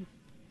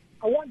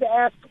 I wanted to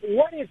ask,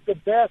 what is the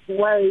best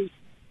way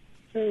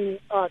to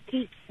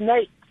keep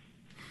snakes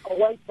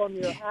away from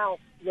your house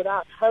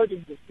without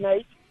hurting the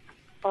snake?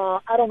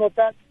 I don't know if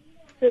that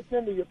fits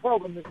into your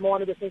program this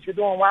morning, but since you're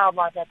doing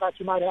wildlife, I thought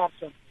you might have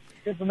some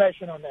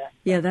information on that.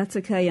 Yeah, that's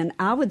okay. And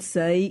I would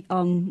say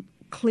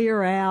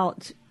clear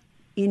out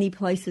any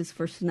places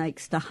for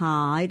snakes to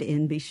hide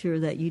and be sure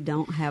that you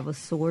don't have a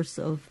source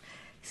of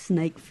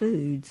snake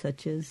food,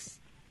 such as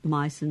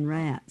mice and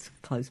rats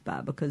close by,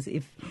 because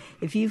if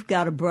you've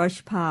got a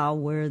brush pile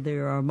where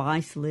there are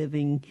mice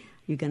living,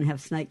 you're going to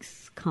have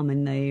snakes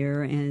coming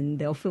there, and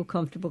they'll feel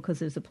comfortable because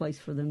there's a place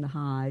for them to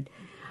hide.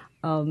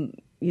 I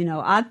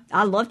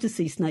love to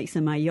see snakes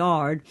in my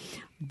yard,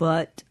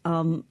 but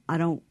I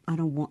don't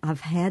want. I've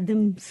had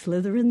them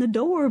slither in the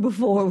door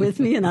before with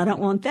me, and I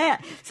don't want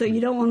that. So you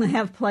don't want to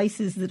have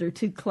places that are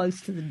too close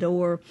to the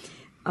door,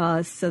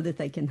 so that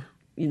they can,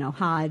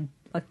 hide.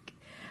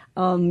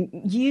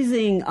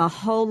 Using a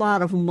whole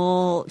lot of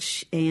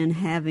mulch and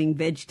having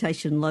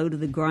vegetation low to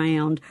the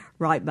ground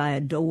right by a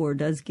door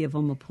does give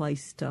them a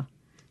place to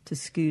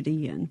scoot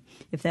in,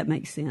 if that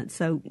makes sense.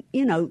 So,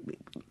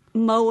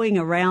 mowing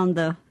around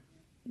the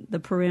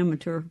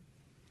perimeter,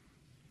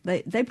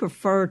 they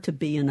prefer to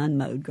be in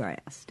unmowed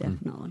grass,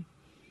 definitely.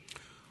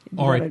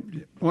 All right.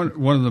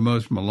 One of the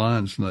most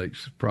maligned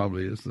snakes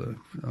probably is the,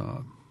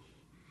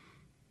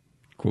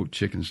 quote,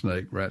 chicken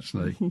snake, rat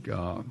snake.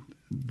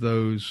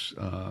 Those,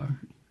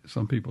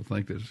 some people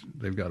think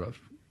they've got a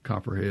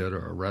copperhead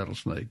or a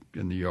rattlesnake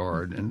in the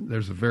yard, and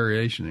there's a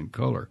variation in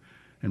color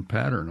and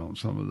pattern on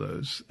some of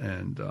those.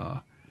 And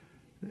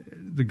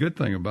the good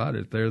thing about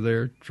it, they're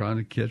there trying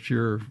to catch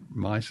your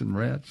mice and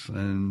rats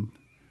and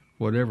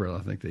whatever. I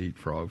think they eat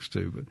frogs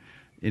too. But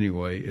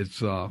anyway,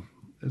 it's a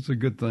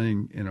good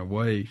thing in a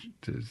way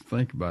to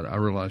think about it. I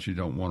realize you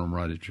don't want them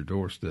right at your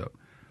doorstep.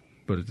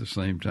 But at the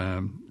same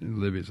time,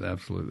 Libby's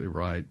absolutely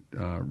right,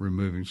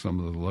 removing some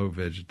of the low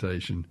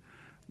vegetation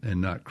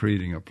and not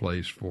creating a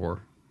place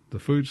for the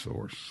food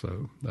source.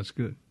 So that's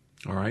good.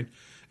 All right.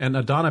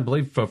 And Don, I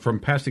believe from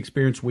past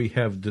experience, we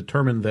have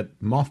determined that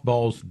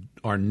mothballs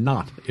are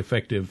not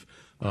effective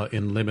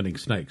in limiting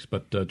snakes,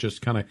 but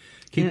just kind of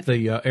keep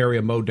the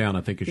area mowed down,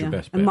 I think, is your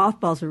best bet. And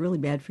mothballs are really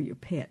bad for your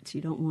pets.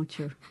 You don't want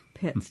your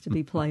pets to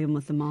be playing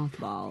with the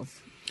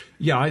mothballs.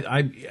 Yeah,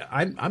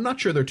 I'm not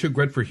sure they're too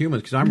good for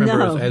humans, because I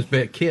remember as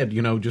a kid,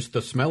 just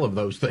the smell of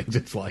those things.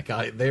 It's like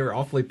they're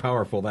awfully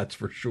powerful, that's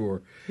for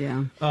sure.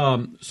 Yeah.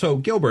 So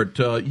Gilbert,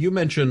 you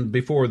mentioned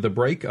before the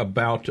break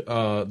about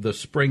the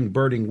spring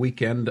birding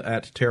weekend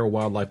at Terra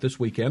Wildlife this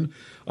weekend.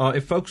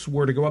 If folks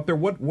were to go up there,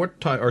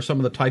 what are some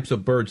of the types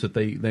of birds that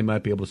they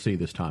might be able to see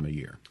this time of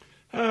year?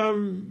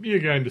 You're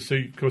going to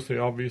see, of course, the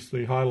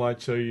obviously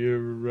highlights are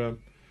your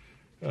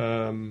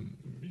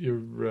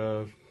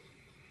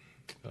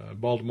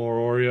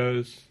Baltimore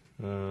Oreos,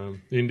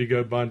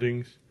 indigo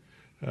buntings,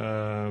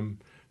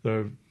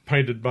 the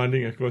painted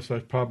bunting. Of course,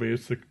 that probably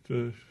is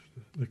the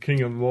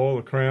king of them all,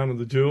 the crown and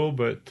the jewel.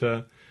 But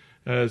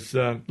as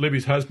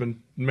Libby's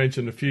husband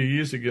mentioned a few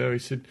years ago, he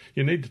said,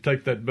 you need to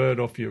take that bird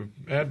off your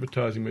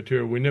advertising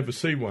material. We never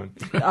see one.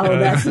 Oh,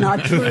 that's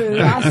not true.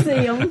 I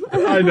see them.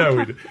 I know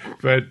we do.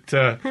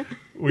 But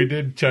we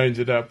did change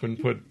it up and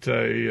put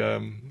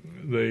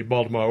the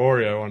Baltimore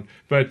Oreo on.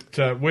 But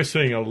we're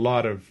seeing a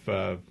lot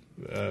of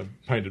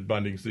painted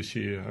buntings this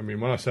year. I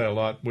mean, when I say a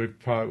lot,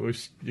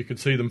 you could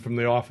see them from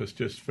the office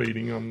just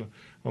feeding on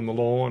the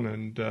lawn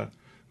and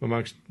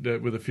amongst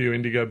with a few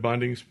indigo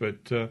buntings.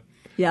 But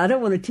yeah, I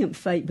don't want to tempt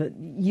fate, but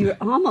you're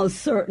almost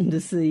certain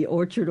to see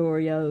orchard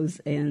Oreos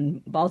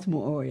and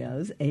Baltimore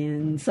Oreos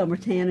and summer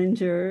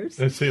tanagers.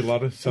 I see a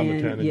lot of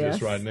summer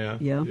tanagers right now.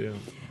 Yeah.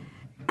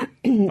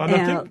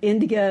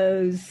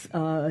 Indigos.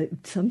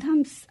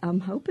 Sometimes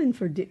I'm hoping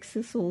for Dick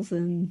Sissels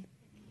and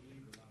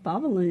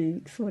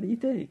bobolinks. What do you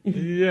think?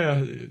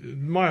 Yeah,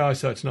 my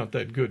eyesight's not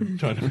that good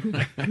trying to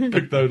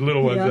pick those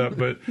little ones up.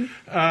 But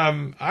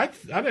I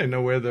don't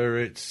know whether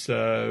it's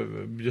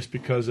just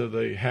because of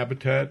the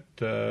habitat,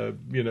 so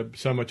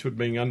much of it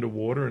being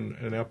underwater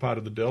in our part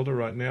of the Delta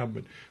right now.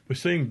 But we're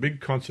seeing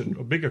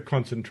bigger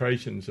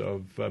concentrations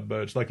of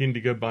birds, like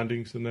indigo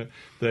buntings and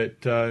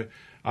that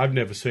I've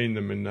never seen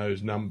them in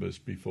those numbers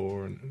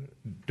before. And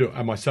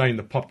am I saying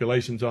the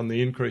population's on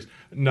the increase?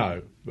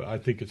 No, I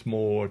think it's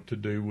more to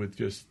do with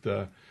just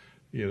the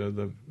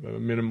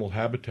minimal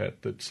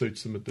habitat that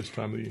suits them at this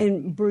time of the year.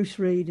 And Bruce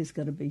Reed is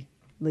going to be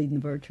leading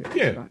the bird trips.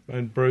 Yeah, right?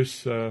 And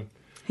Bruce,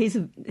 he's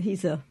a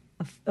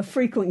a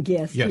frequent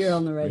guest Yes. here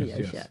on the radio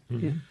Yes, show. yes.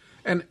 Yeah.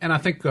 And I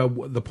think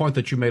the point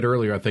that you made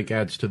earlier, I think,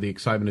 adds to the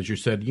excitement. As you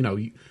said,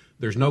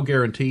 there's no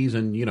guarantees,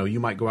 and you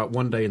might go out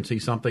one day and see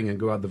something, and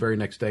go out the very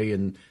next day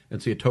and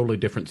see a totally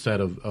different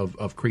set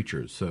of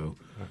creatures. So,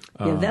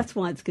 yeah, that's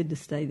why it's good to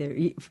stay there.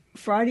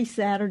 Friday,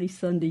 Saturday,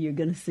 Sunday, you're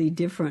going to see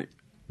different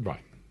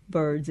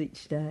birds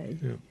each day.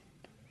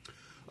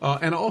 Yeah.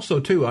 And also,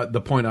 too,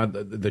 the point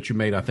that you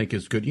made, I think,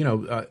 is good.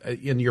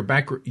 In your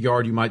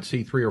backyard, you might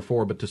see 3 or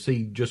 4, but to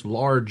see just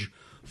large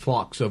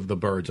flocks of the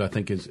birds, I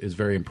think, is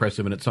very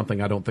impressive, and it's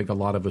something I don't think a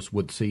lot of us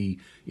would see,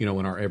 in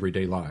our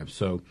everyday lives.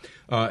 So,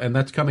 and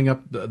that's coming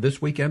up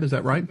this weekend, is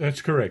that right?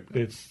 That's correct.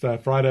 It's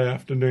Friday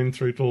afternoon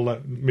through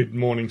till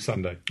mid-morning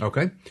Sunday.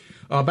 Okay.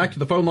 Back to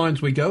the phone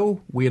lines we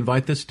go. We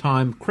invite this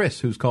time Chris,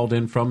 who's called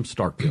in from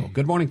Starkville.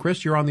 Good morning,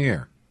 Chris. You're on the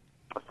air.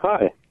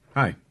 Hi.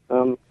 Hi.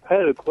 I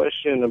had a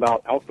question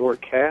about outdoor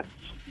cats.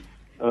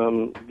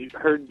 You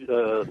heard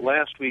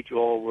last week you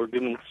all were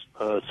giving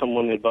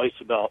someone advice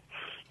about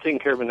taking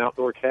care of an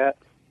outdoor cat.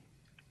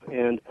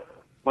 And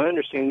my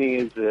understanding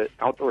is that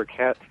outdoor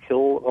cats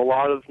kill a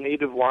lot of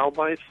native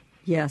wildlife.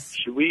 Yes.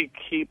 Should we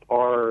keep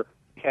our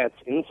cats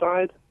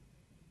inside?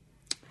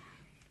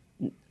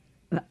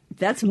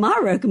 That's my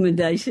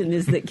recommendation,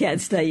 is that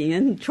cats stay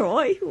in.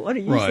 Troy, what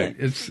do you say? Right.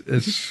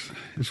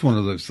 It's one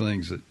of those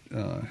things that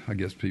I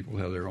guess people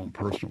have their own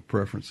personal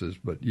preferences.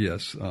 But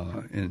yes,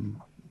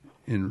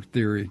 in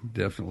theory,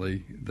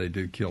 definitely they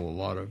do kill a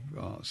lot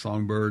of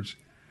songbirds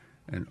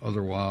and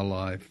other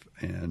wildlife.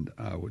 And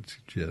I would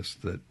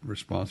suggest that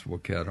responsible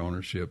cat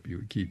ownership, you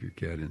would keep your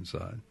cat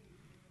inside.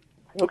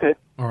 Okay.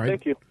 All right.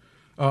 Thank you.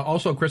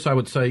 Also, Chris, I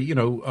would say,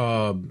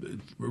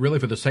 really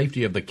for the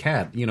safety of the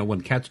cat,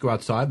 when cats go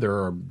outside,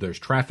 there's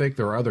traffic,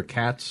 there are other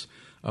cats,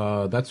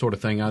 that sort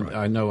of thing.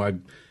 I know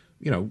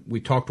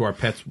we talk to our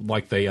pets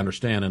like they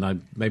understand,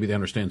 and maybe they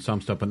understand some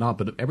stuff, but not.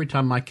 But every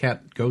time my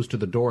cat goes to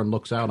the door and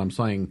looks out, I'm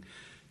saying,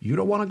 you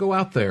don't want to go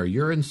out there.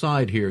 You're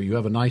inside here. You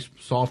have a nice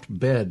soft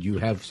bed. You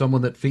have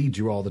someone that feeds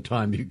you all the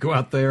time. You go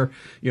out there,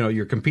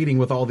 you're competing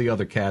with all the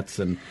other cats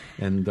and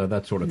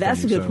that sort of thing.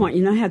 That's a good point.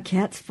 You know how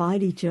cats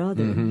fight each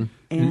other. Mm-hmm.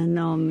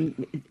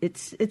 And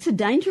it's a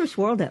dangerous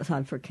world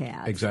outside for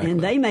cats. Exactly. And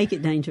they make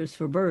it dangerous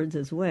for birds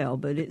as well.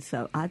 But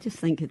I just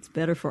think it's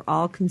better for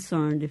all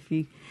concerned if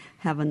you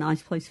have a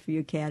nice place for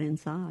your cat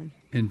inside.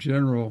 In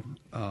general,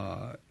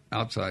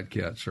 outside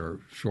cats are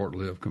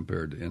short-lived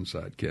compared to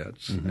inside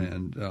cats. Mm-hmm.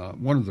 And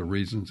one of the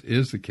reasons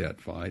is the cat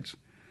fights.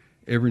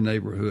 Every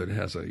neighborhood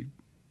has a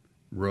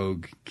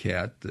rogue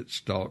cat that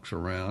stalks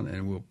around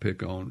and will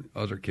pick on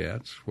other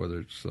cats, whether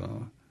it's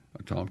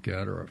a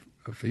tomcat or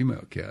a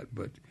female cat.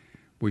 But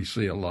we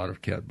see a lot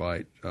of cat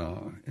bite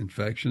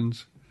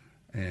infections,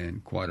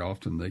 and quite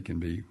often they can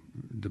be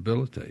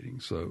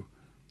debilitating. So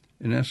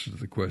in answer to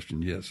the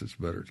question, yes, it's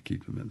better to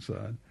keep them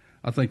inside.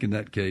 I think in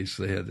that case,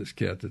 they had this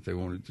cat that they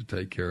wanted to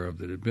take care of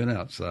that had been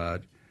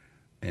outside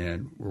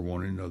and were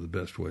wanting to know the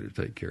best way to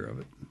take care of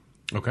it.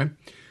 Okay.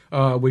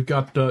 We've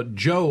got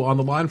Joe on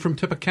the line from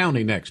Tippah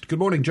County next. Good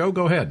morning, Joe.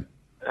 Go ahead.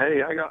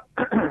 Hey, I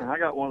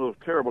got one of those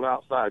terrible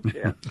outside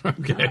cats.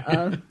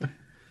 Okay.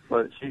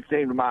 But she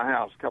came to my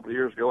house a couple of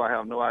years ago. I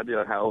have no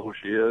idea how old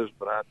she is,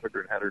 but I took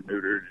her and had her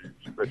neutered.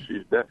 But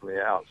she's definitely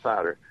an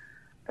outsider.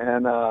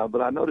 And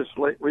but I noticed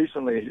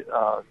recently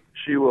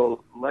she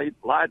will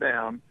lie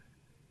down,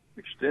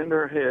 extend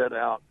her head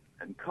out,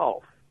 and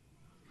cough.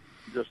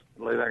 Just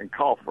lay there and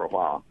cough for a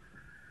while.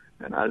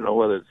 And I don't know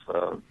whether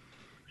it's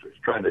she's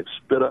trying to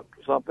spit up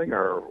something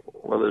or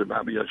whether there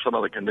might be some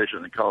other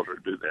condition that caused her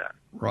to do that.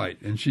 Right.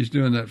 And she's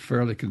doing that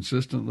fairly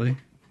consistently?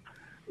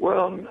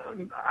 Well,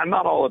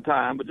 not all the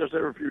time, but just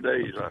every few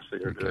days I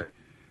see her do it.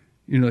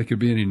 It could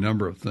be any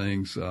number of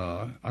things.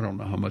 I don't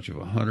know how much of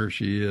a hunter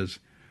she is.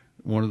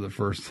 One of the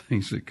first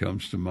things that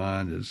comes to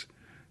mind is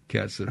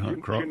cats that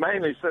hunt She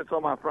mainly sits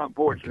on my front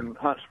porch and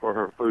hunts for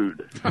her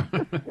food.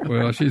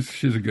 Well,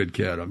 she's a good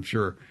cat, I'm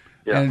sure.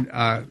 Yeah. And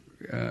I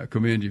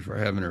commend you for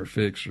having her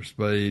fixed or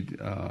spayed.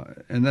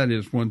 And that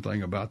is one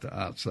thing about the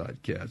outside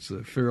cats.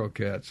 The feral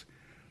cats,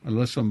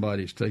 unless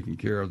somebody's taking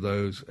care of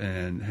those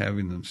and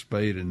having them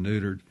spayed and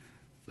neutered,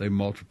 they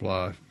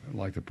multiply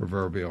like the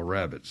proverbial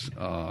rabbits.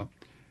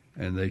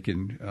 And they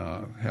can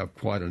have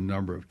quite a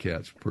number of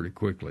cats pretty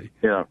quickly.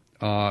 Yeah.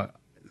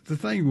 The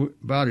thing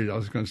about it, I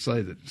was going to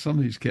say that some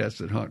of these cats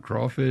that hunt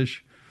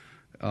crawfish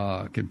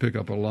can pick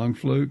up a lung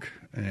fluke.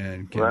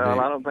 I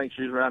don't think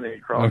she's around any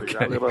crawfish.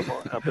 Okay. I live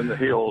up in the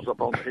hills,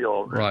 up on the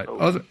hill. Right.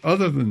 So,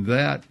 Other than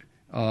that,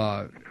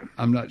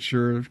 I'm not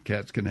sure if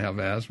cats can have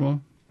asthma,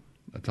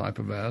 a type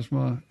of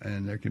asthma,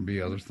 and there can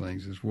be other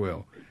things as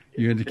well.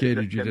 You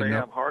indicated you can didn't they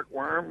know. have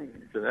heartworm?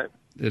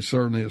 It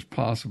certainly is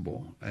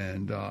possible,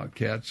 and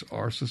cats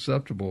are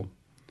susceptible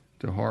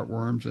to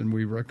heartworms, and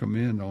we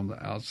recommend on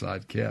the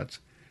outside cats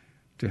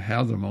to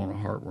have them on a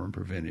heartworm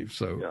preventive.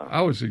 So yeah.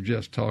 I would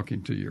suggest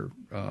talking to your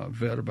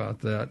vet about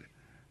that.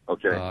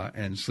 Okay.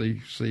 And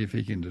see if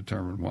he can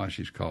determine why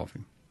she's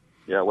coughing.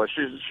 Yeah, well,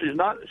 she's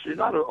not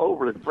an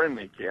overly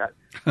friendly cat.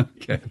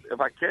 Okay. If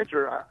I catch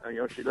her,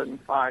 she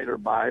doesn't fight or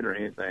bite or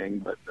anything.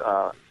 But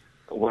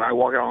when I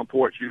walk out on the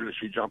porch, usually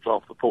she jumps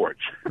off the porch.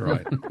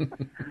 Right.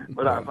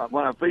 But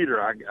when I feed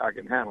her, I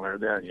can handle her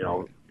then, you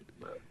know.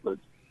 But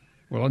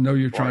well, I know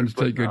you're trying to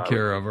take good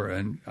care of her,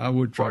 and I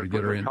would try to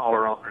get her in.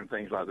 Collar on her and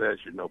things like that,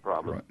 she'd no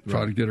problem. Right.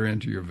 Try to get her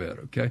into your vet,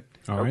 okay?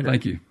 All right.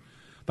 Thank you.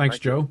 Thanks,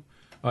 Joe.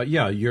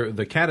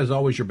 The cat is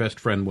always your best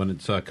friend when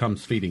it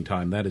comes feeding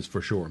time. That is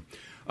for sure.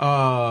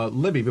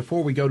 Libby,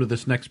 before we go to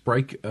this next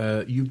break,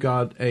 you've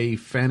got a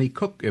Fanny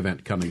Cook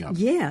event coming up.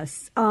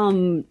 Yes.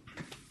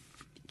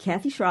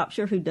 Kathy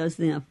Shropshire, who does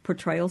the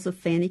portrayals of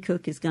Fanny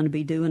Cook, is going to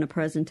be doing a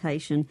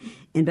presentation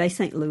in Bay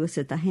St. Louis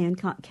at the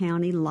Hancock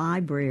County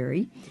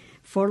Library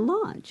for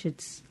lunch.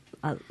 It's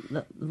a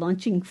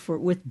lunching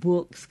with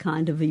books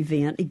kind of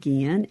event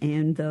again,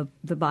 and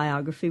the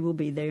biography will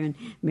be there, and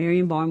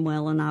Marion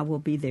Barnwell and I will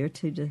be there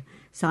to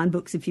sign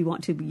books if you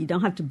want to, but you don't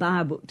have to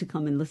buy a book to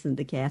come and listen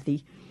to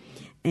Kathy.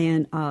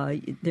 And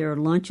there are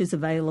lunches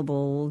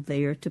available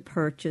there to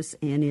purchase,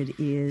 and it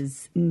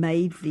is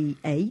May the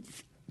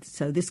 8th.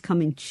 So this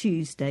coming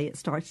Tuesday, it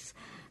starts,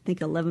 I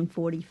think,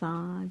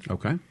 11:45.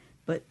 Okay.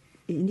 But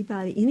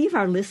any of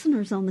our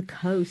listeners on the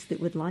coast that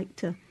would like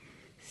to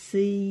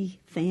see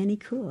Fanny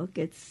Cook,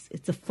 it's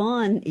a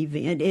fun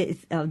event.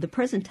 The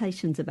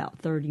presentation's about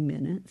 30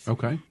 minutes.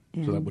 Okay.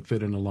 So that would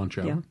fit in a lunch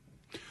hour. Yeah.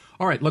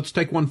 All right, let's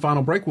take one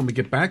final break. When we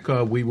get back,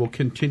 we will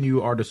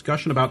continue our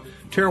discussion about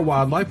Terra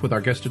Wildlife with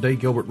our guest today,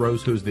 Gilbert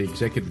Rose, who's the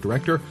executive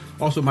director.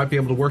 Also might be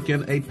able to work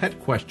in a pet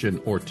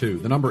question or two.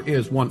 The number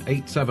is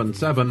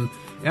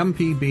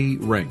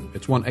 1-877-MPB-RING.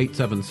 It's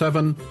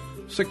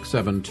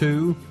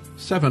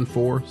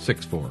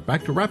 1-877-672-7464.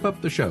 Back to wrap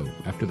up the show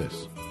after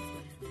this.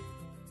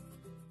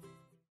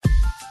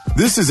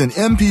 This is an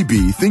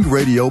MPB Think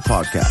Radio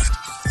podcast.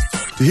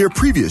 To hear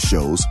previous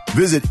shows,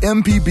 visit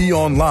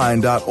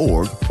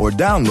mpbonline.org or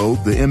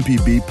download the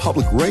MPB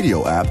Public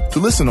Radio app to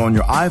listen on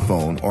your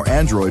iPhone or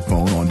Android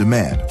phone on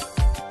demand.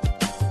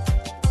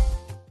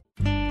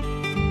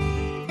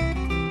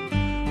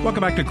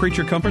 Welcome back to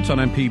Creature Comforts on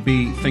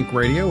MPB Think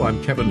Radio.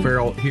 I'm Kevin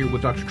Farrell here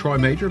with Dr. Troy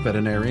Major,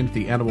 veterinarian at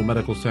the Animal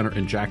Medical Center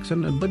in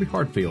Jackson, and Libby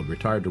Hartfield,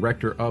 retired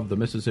director of the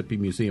Mississippi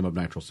Museum of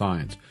Natural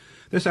Science.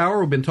 This hour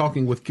we've been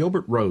talking with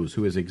Gilbert Rose,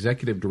 who is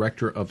executive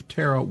director of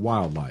Terra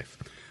Wildlife.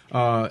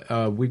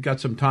 We've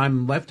got some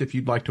time left if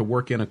you'd like to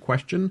work in a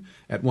question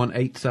at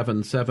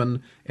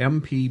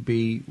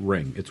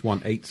 1-877-MPB-RING. It's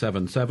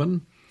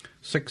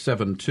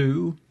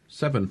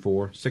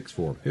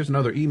 1-877-672-7464. Here's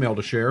another email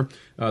to share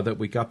that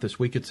we got this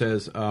week. It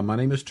says, my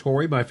name is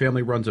Tori. My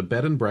family runs a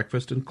bed and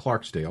breakfast in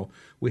Clarksdale.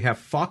 We have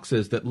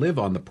foxes that live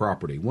on the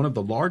property. One of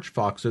the large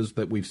foxes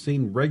that we've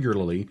seen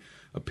regularly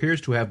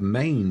appears to have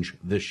mange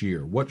this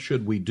year. What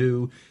should we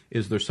do?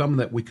 Is there someone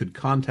that we could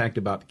contact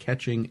about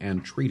catching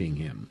and treating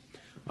him?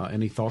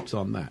 Any thoughts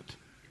on that?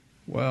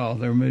 Well,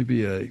 there may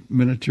be a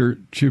miniature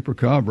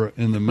chupacabra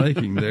in the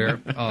making there.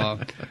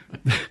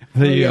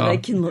 They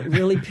can look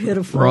really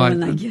pitiful right, when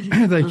they get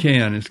it. They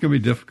can. It's going to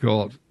be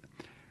difficult.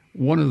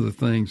 One of the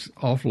things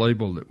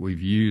off-label that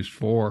we've used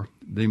for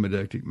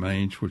demodectic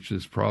mange, which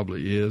this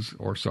probably is,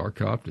 or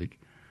sarcoptic,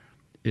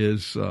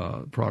 is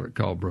a product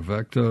called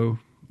Bravecto.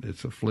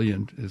 It's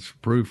it's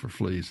approved for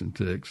fleas and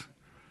ticks.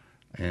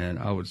 And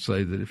I would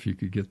say that if you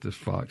could get this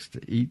fox to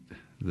eat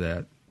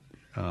that,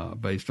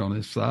 based on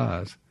his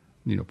size,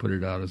 put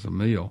it out as a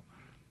meal,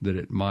 that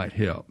it might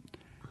help.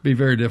 It'd be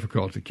very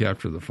difficult to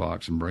capture the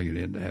fox and bring it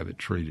in to have it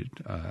treated.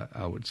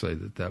 I would say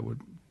that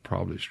would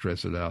probably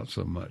stress it out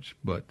so much.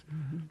 But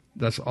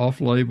that's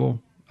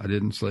off-label. I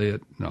didn't say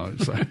it. No,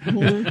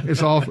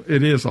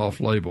 it is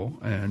off-label,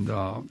 and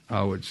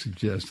I would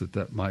suggest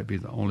that might be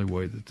the only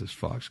way that this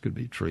fox could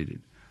be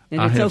treated.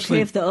 And it's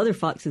okay if the other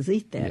foxes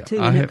eat that, too,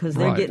 because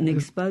they're getting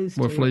exposed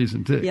to it. Fleas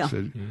and ticks.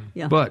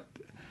 Yeah. But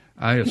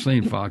I have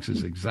seen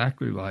foxes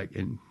exactly like,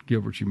 and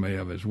Gilbert, you may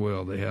have as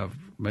well, they have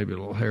maybe a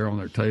little hair on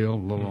their tail, a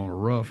little on a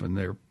ruff, and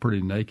they're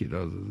pretty naked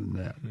other than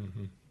that.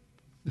 Mm-hmm.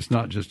 It's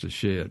not just a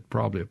shed,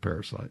 probably a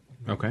parasite.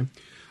 Okay.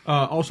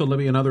 Also,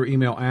 Libby, another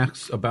email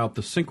asks about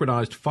the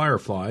synchronized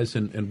fireflies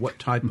and what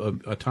time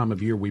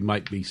of year we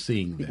might be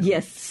seeing them.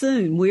 Yes,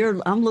 soon.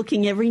 I'm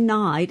looking every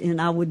night,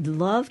 and I would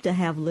love to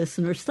have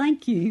listeners.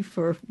 Thank you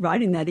for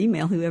writing that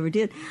email, whoever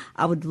did.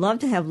 I would love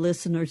to have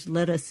listeners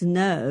let us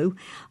know.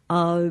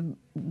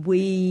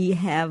 We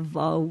have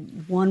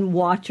one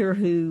watcher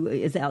who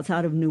is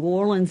outside of New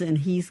Orleans, and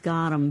he's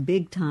got them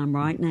big time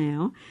right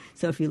now.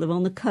 So if you live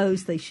on the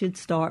coast, they should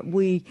start.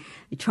 We're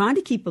trying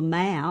to keep a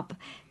map.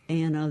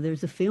 And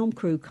there's a film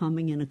crew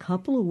coming in a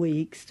couple of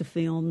weeks to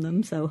film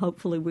them. So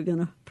hopefully we're going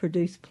to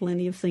produce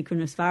plenty of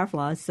synchronous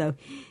fireflies. So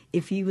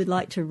if you would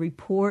like to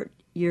report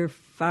your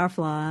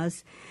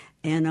fireflies,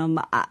 and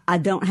I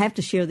don't have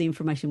to share the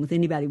information with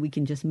anybody. We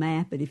can just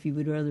map it if you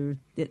would rather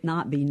it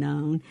not be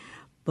known.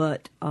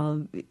 But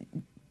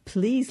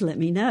please let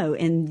me know.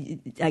 And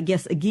I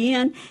guess,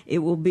 again, it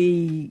will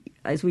be,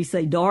 as we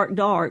say, dark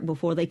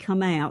before they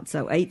come out.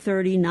 So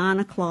 8:30, 9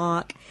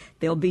 o'clock,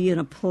 they'll be in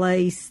a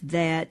place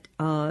that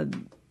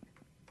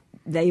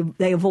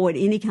they avoid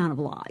any kind of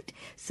light.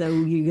 So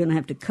you're going to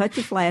have to cut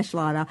your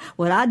flashlight off.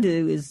 What I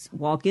do is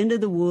walk into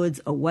the woods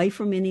away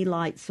from any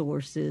light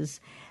sources,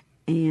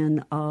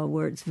 and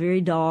where it's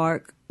very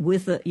dark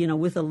with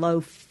a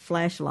low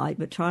flashlight,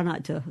 but try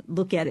not to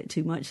look at it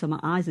too much so my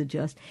eyes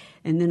adjust.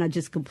 And then I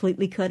just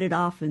completely cut it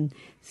off and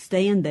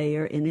stand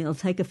there, and it'll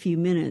take a few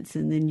minutes,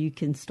 and then you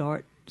can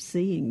start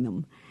seeing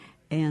them.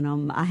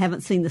 And I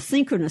haven't seen the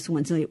synchronous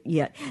ones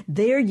yet.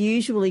 They're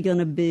usually going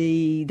to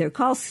be, they're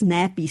called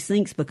snappy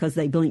syncs because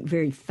they blink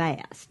very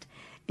fast.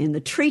 And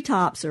the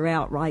treetops are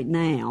out right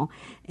now,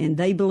 and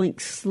they blink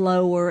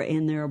slower,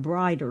 and they're a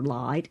brighter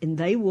light, and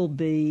they will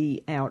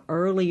be out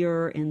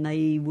earlier, and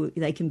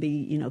they can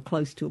be,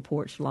 close to a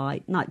porch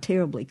light, not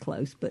terribly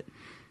close, but,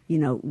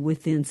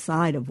 within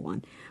sight of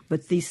one.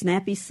 But these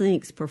snappy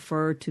syncs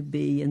prefer to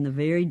be in the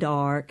very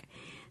dark.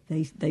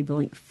 They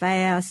blink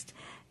fast.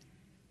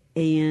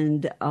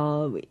 And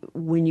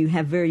when you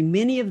have very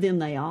many of them,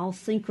 they all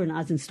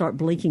synchronize and start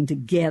blinking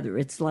together.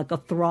 It's like a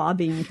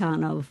throbbing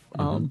kind of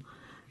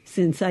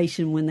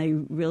sensation when they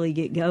really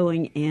get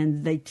going.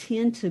 And they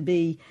tend to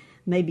be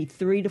maybe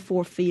 3 to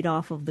 4 feet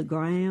off of the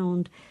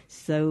ground.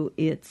 So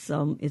it's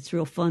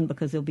real fun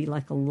because there'll be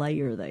like a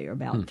layer there,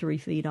 about 3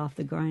 feet off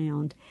the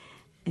ground.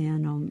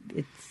 And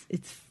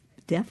it's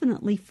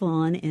definitely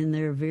fun, and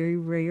they're a very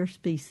rare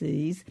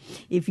species.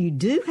 If you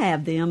do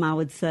have them, I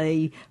would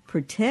say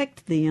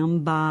protect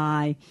them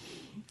by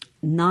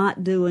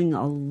not doing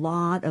a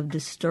lot of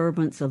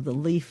disturbance of the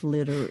leaf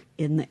litter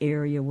in the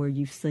area where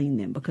you've seen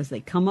them, because they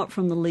come up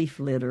from the leaf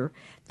litter.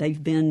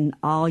 They've been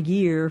all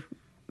year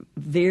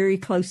very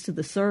close to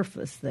the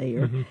surface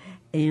there,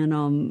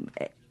 and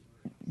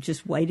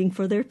just waiting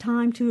for their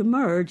time to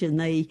emerge, and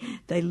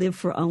they live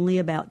for only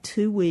about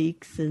 2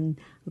 weeks, and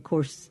of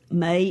course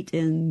mate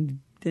and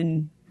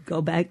then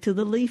go back to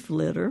the leaf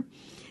litter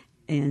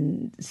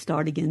and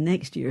start again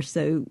next year.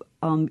 So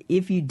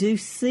if you do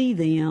see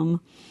them,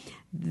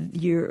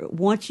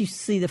 once you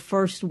see the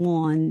first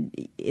one,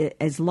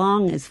 as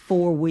long as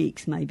 4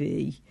 weeks may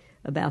be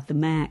about the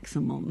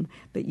maximum,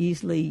 but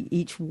usually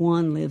each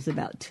one lives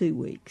about 2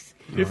 weeks.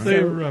 If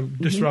they're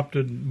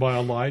disrupted by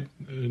a light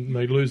and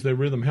they lose their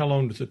rhythm, how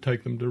long does it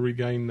take them to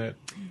regain that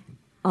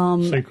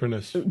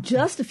synchronous?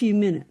 Just a few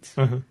minutes.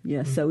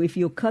 So if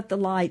you'll cut the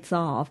lights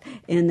off,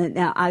 and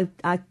now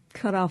I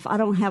cut off, I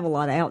don't have a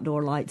lot of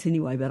outdoor lights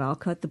anyway, but I'll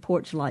cut the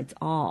porch lights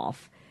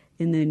off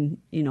and then,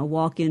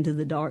 walk into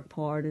the dark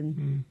part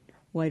and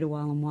wait a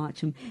while and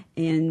watch them.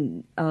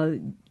 And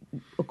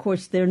of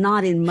course, they're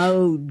not in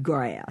mowed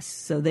grass,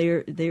 so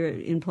they're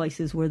in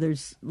places where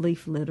there's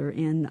leaf litter.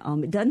 And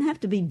it doesn't have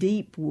to be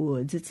deep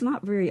woods. It's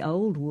not very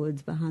old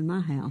woods behind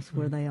my house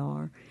where they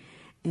are.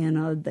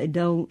 And they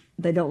don't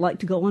like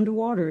to go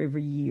underwater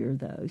every year,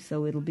 though,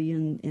 so it'll be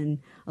in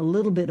a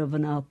little bit of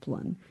an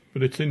upland.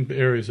 But it's in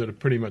areas that are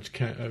pretty much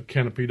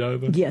canopied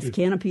over? Yes,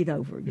 canopied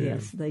over. Yeah.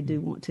 Yes, they do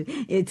want to.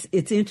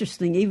 It's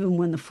interesting, even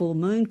when the full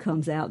moon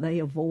comes out,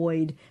 they'll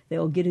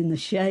get in the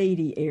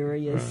shady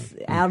areas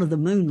out of the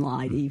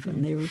moonlight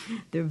even.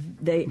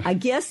 I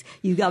guess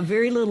you've got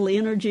very little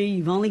energy.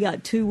 You've only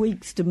got 2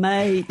 weeks to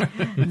mate.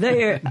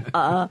 They're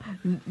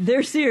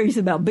serious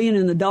about being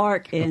in the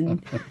dark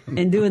and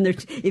doing their...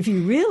 If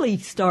you really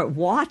start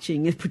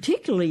watching,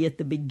 particularly at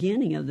the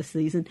beginning of the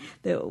season,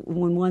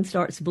 when one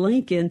starts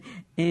blinking,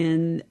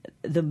 and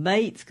the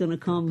mate's going to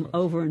come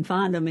over and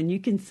find them, and you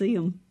can see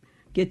them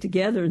get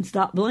together and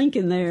stop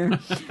blinking there.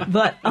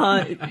 But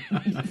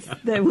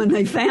when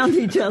they found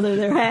each other,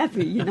 they're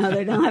happy.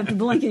 They don't have to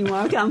blink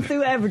anymore. Okay, I'm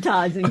through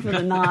advertising for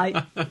the night.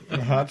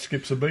 The heart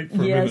skips a beat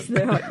for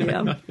a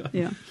minute.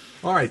 Yeah.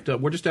 All right,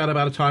 we're just out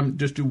of time.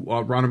 Just to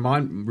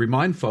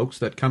remind folks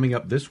that coming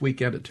up this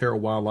weekend at Terra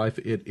Wildlife,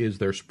 it is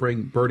their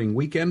spring birding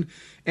weekend.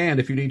 And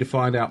if you need to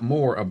find out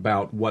more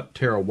about what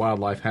Terra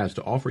Wildlife has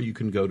to offer, you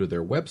can go to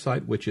their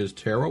website, which is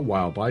Terra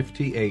Wildlife,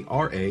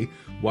 Tara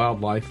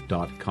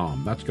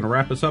wildlife.com. That's going to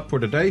wrap us up for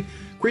today.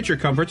 Creature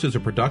Comforts is a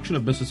production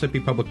of Mississippi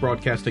Public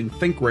Broadcasting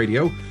Think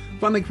Radio,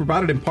 funding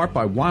provided in part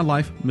by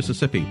Wildlife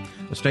Mississippi,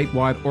 a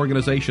statewide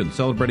organization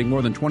celebrating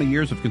more than 20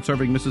 years of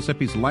conserving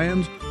Mississippi's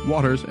lands,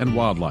 waters, and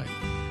wildlife,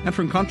 and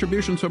from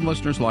contributions from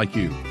listeners like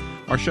you.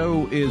 Our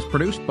show is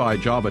produced by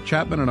Java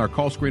Chapman, and our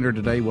call screener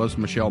today was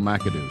Michelle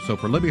McAdoo. So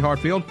for Libby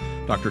Hartfield,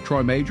 Dr.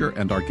 Troy Major,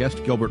 and our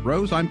guest Gilbert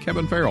Rose, I'm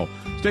Kevin Farrell.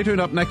 Stay tuned.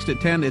 Up next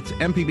at 10, it's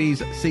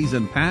MPB's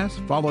Season Pass,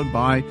 followed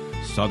by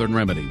Southern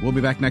Remedy. We'll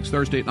be back next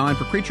Thursday at 9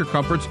 for Creature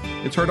Comforts.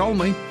 It's heard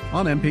only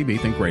on MPB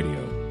Think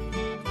Radio.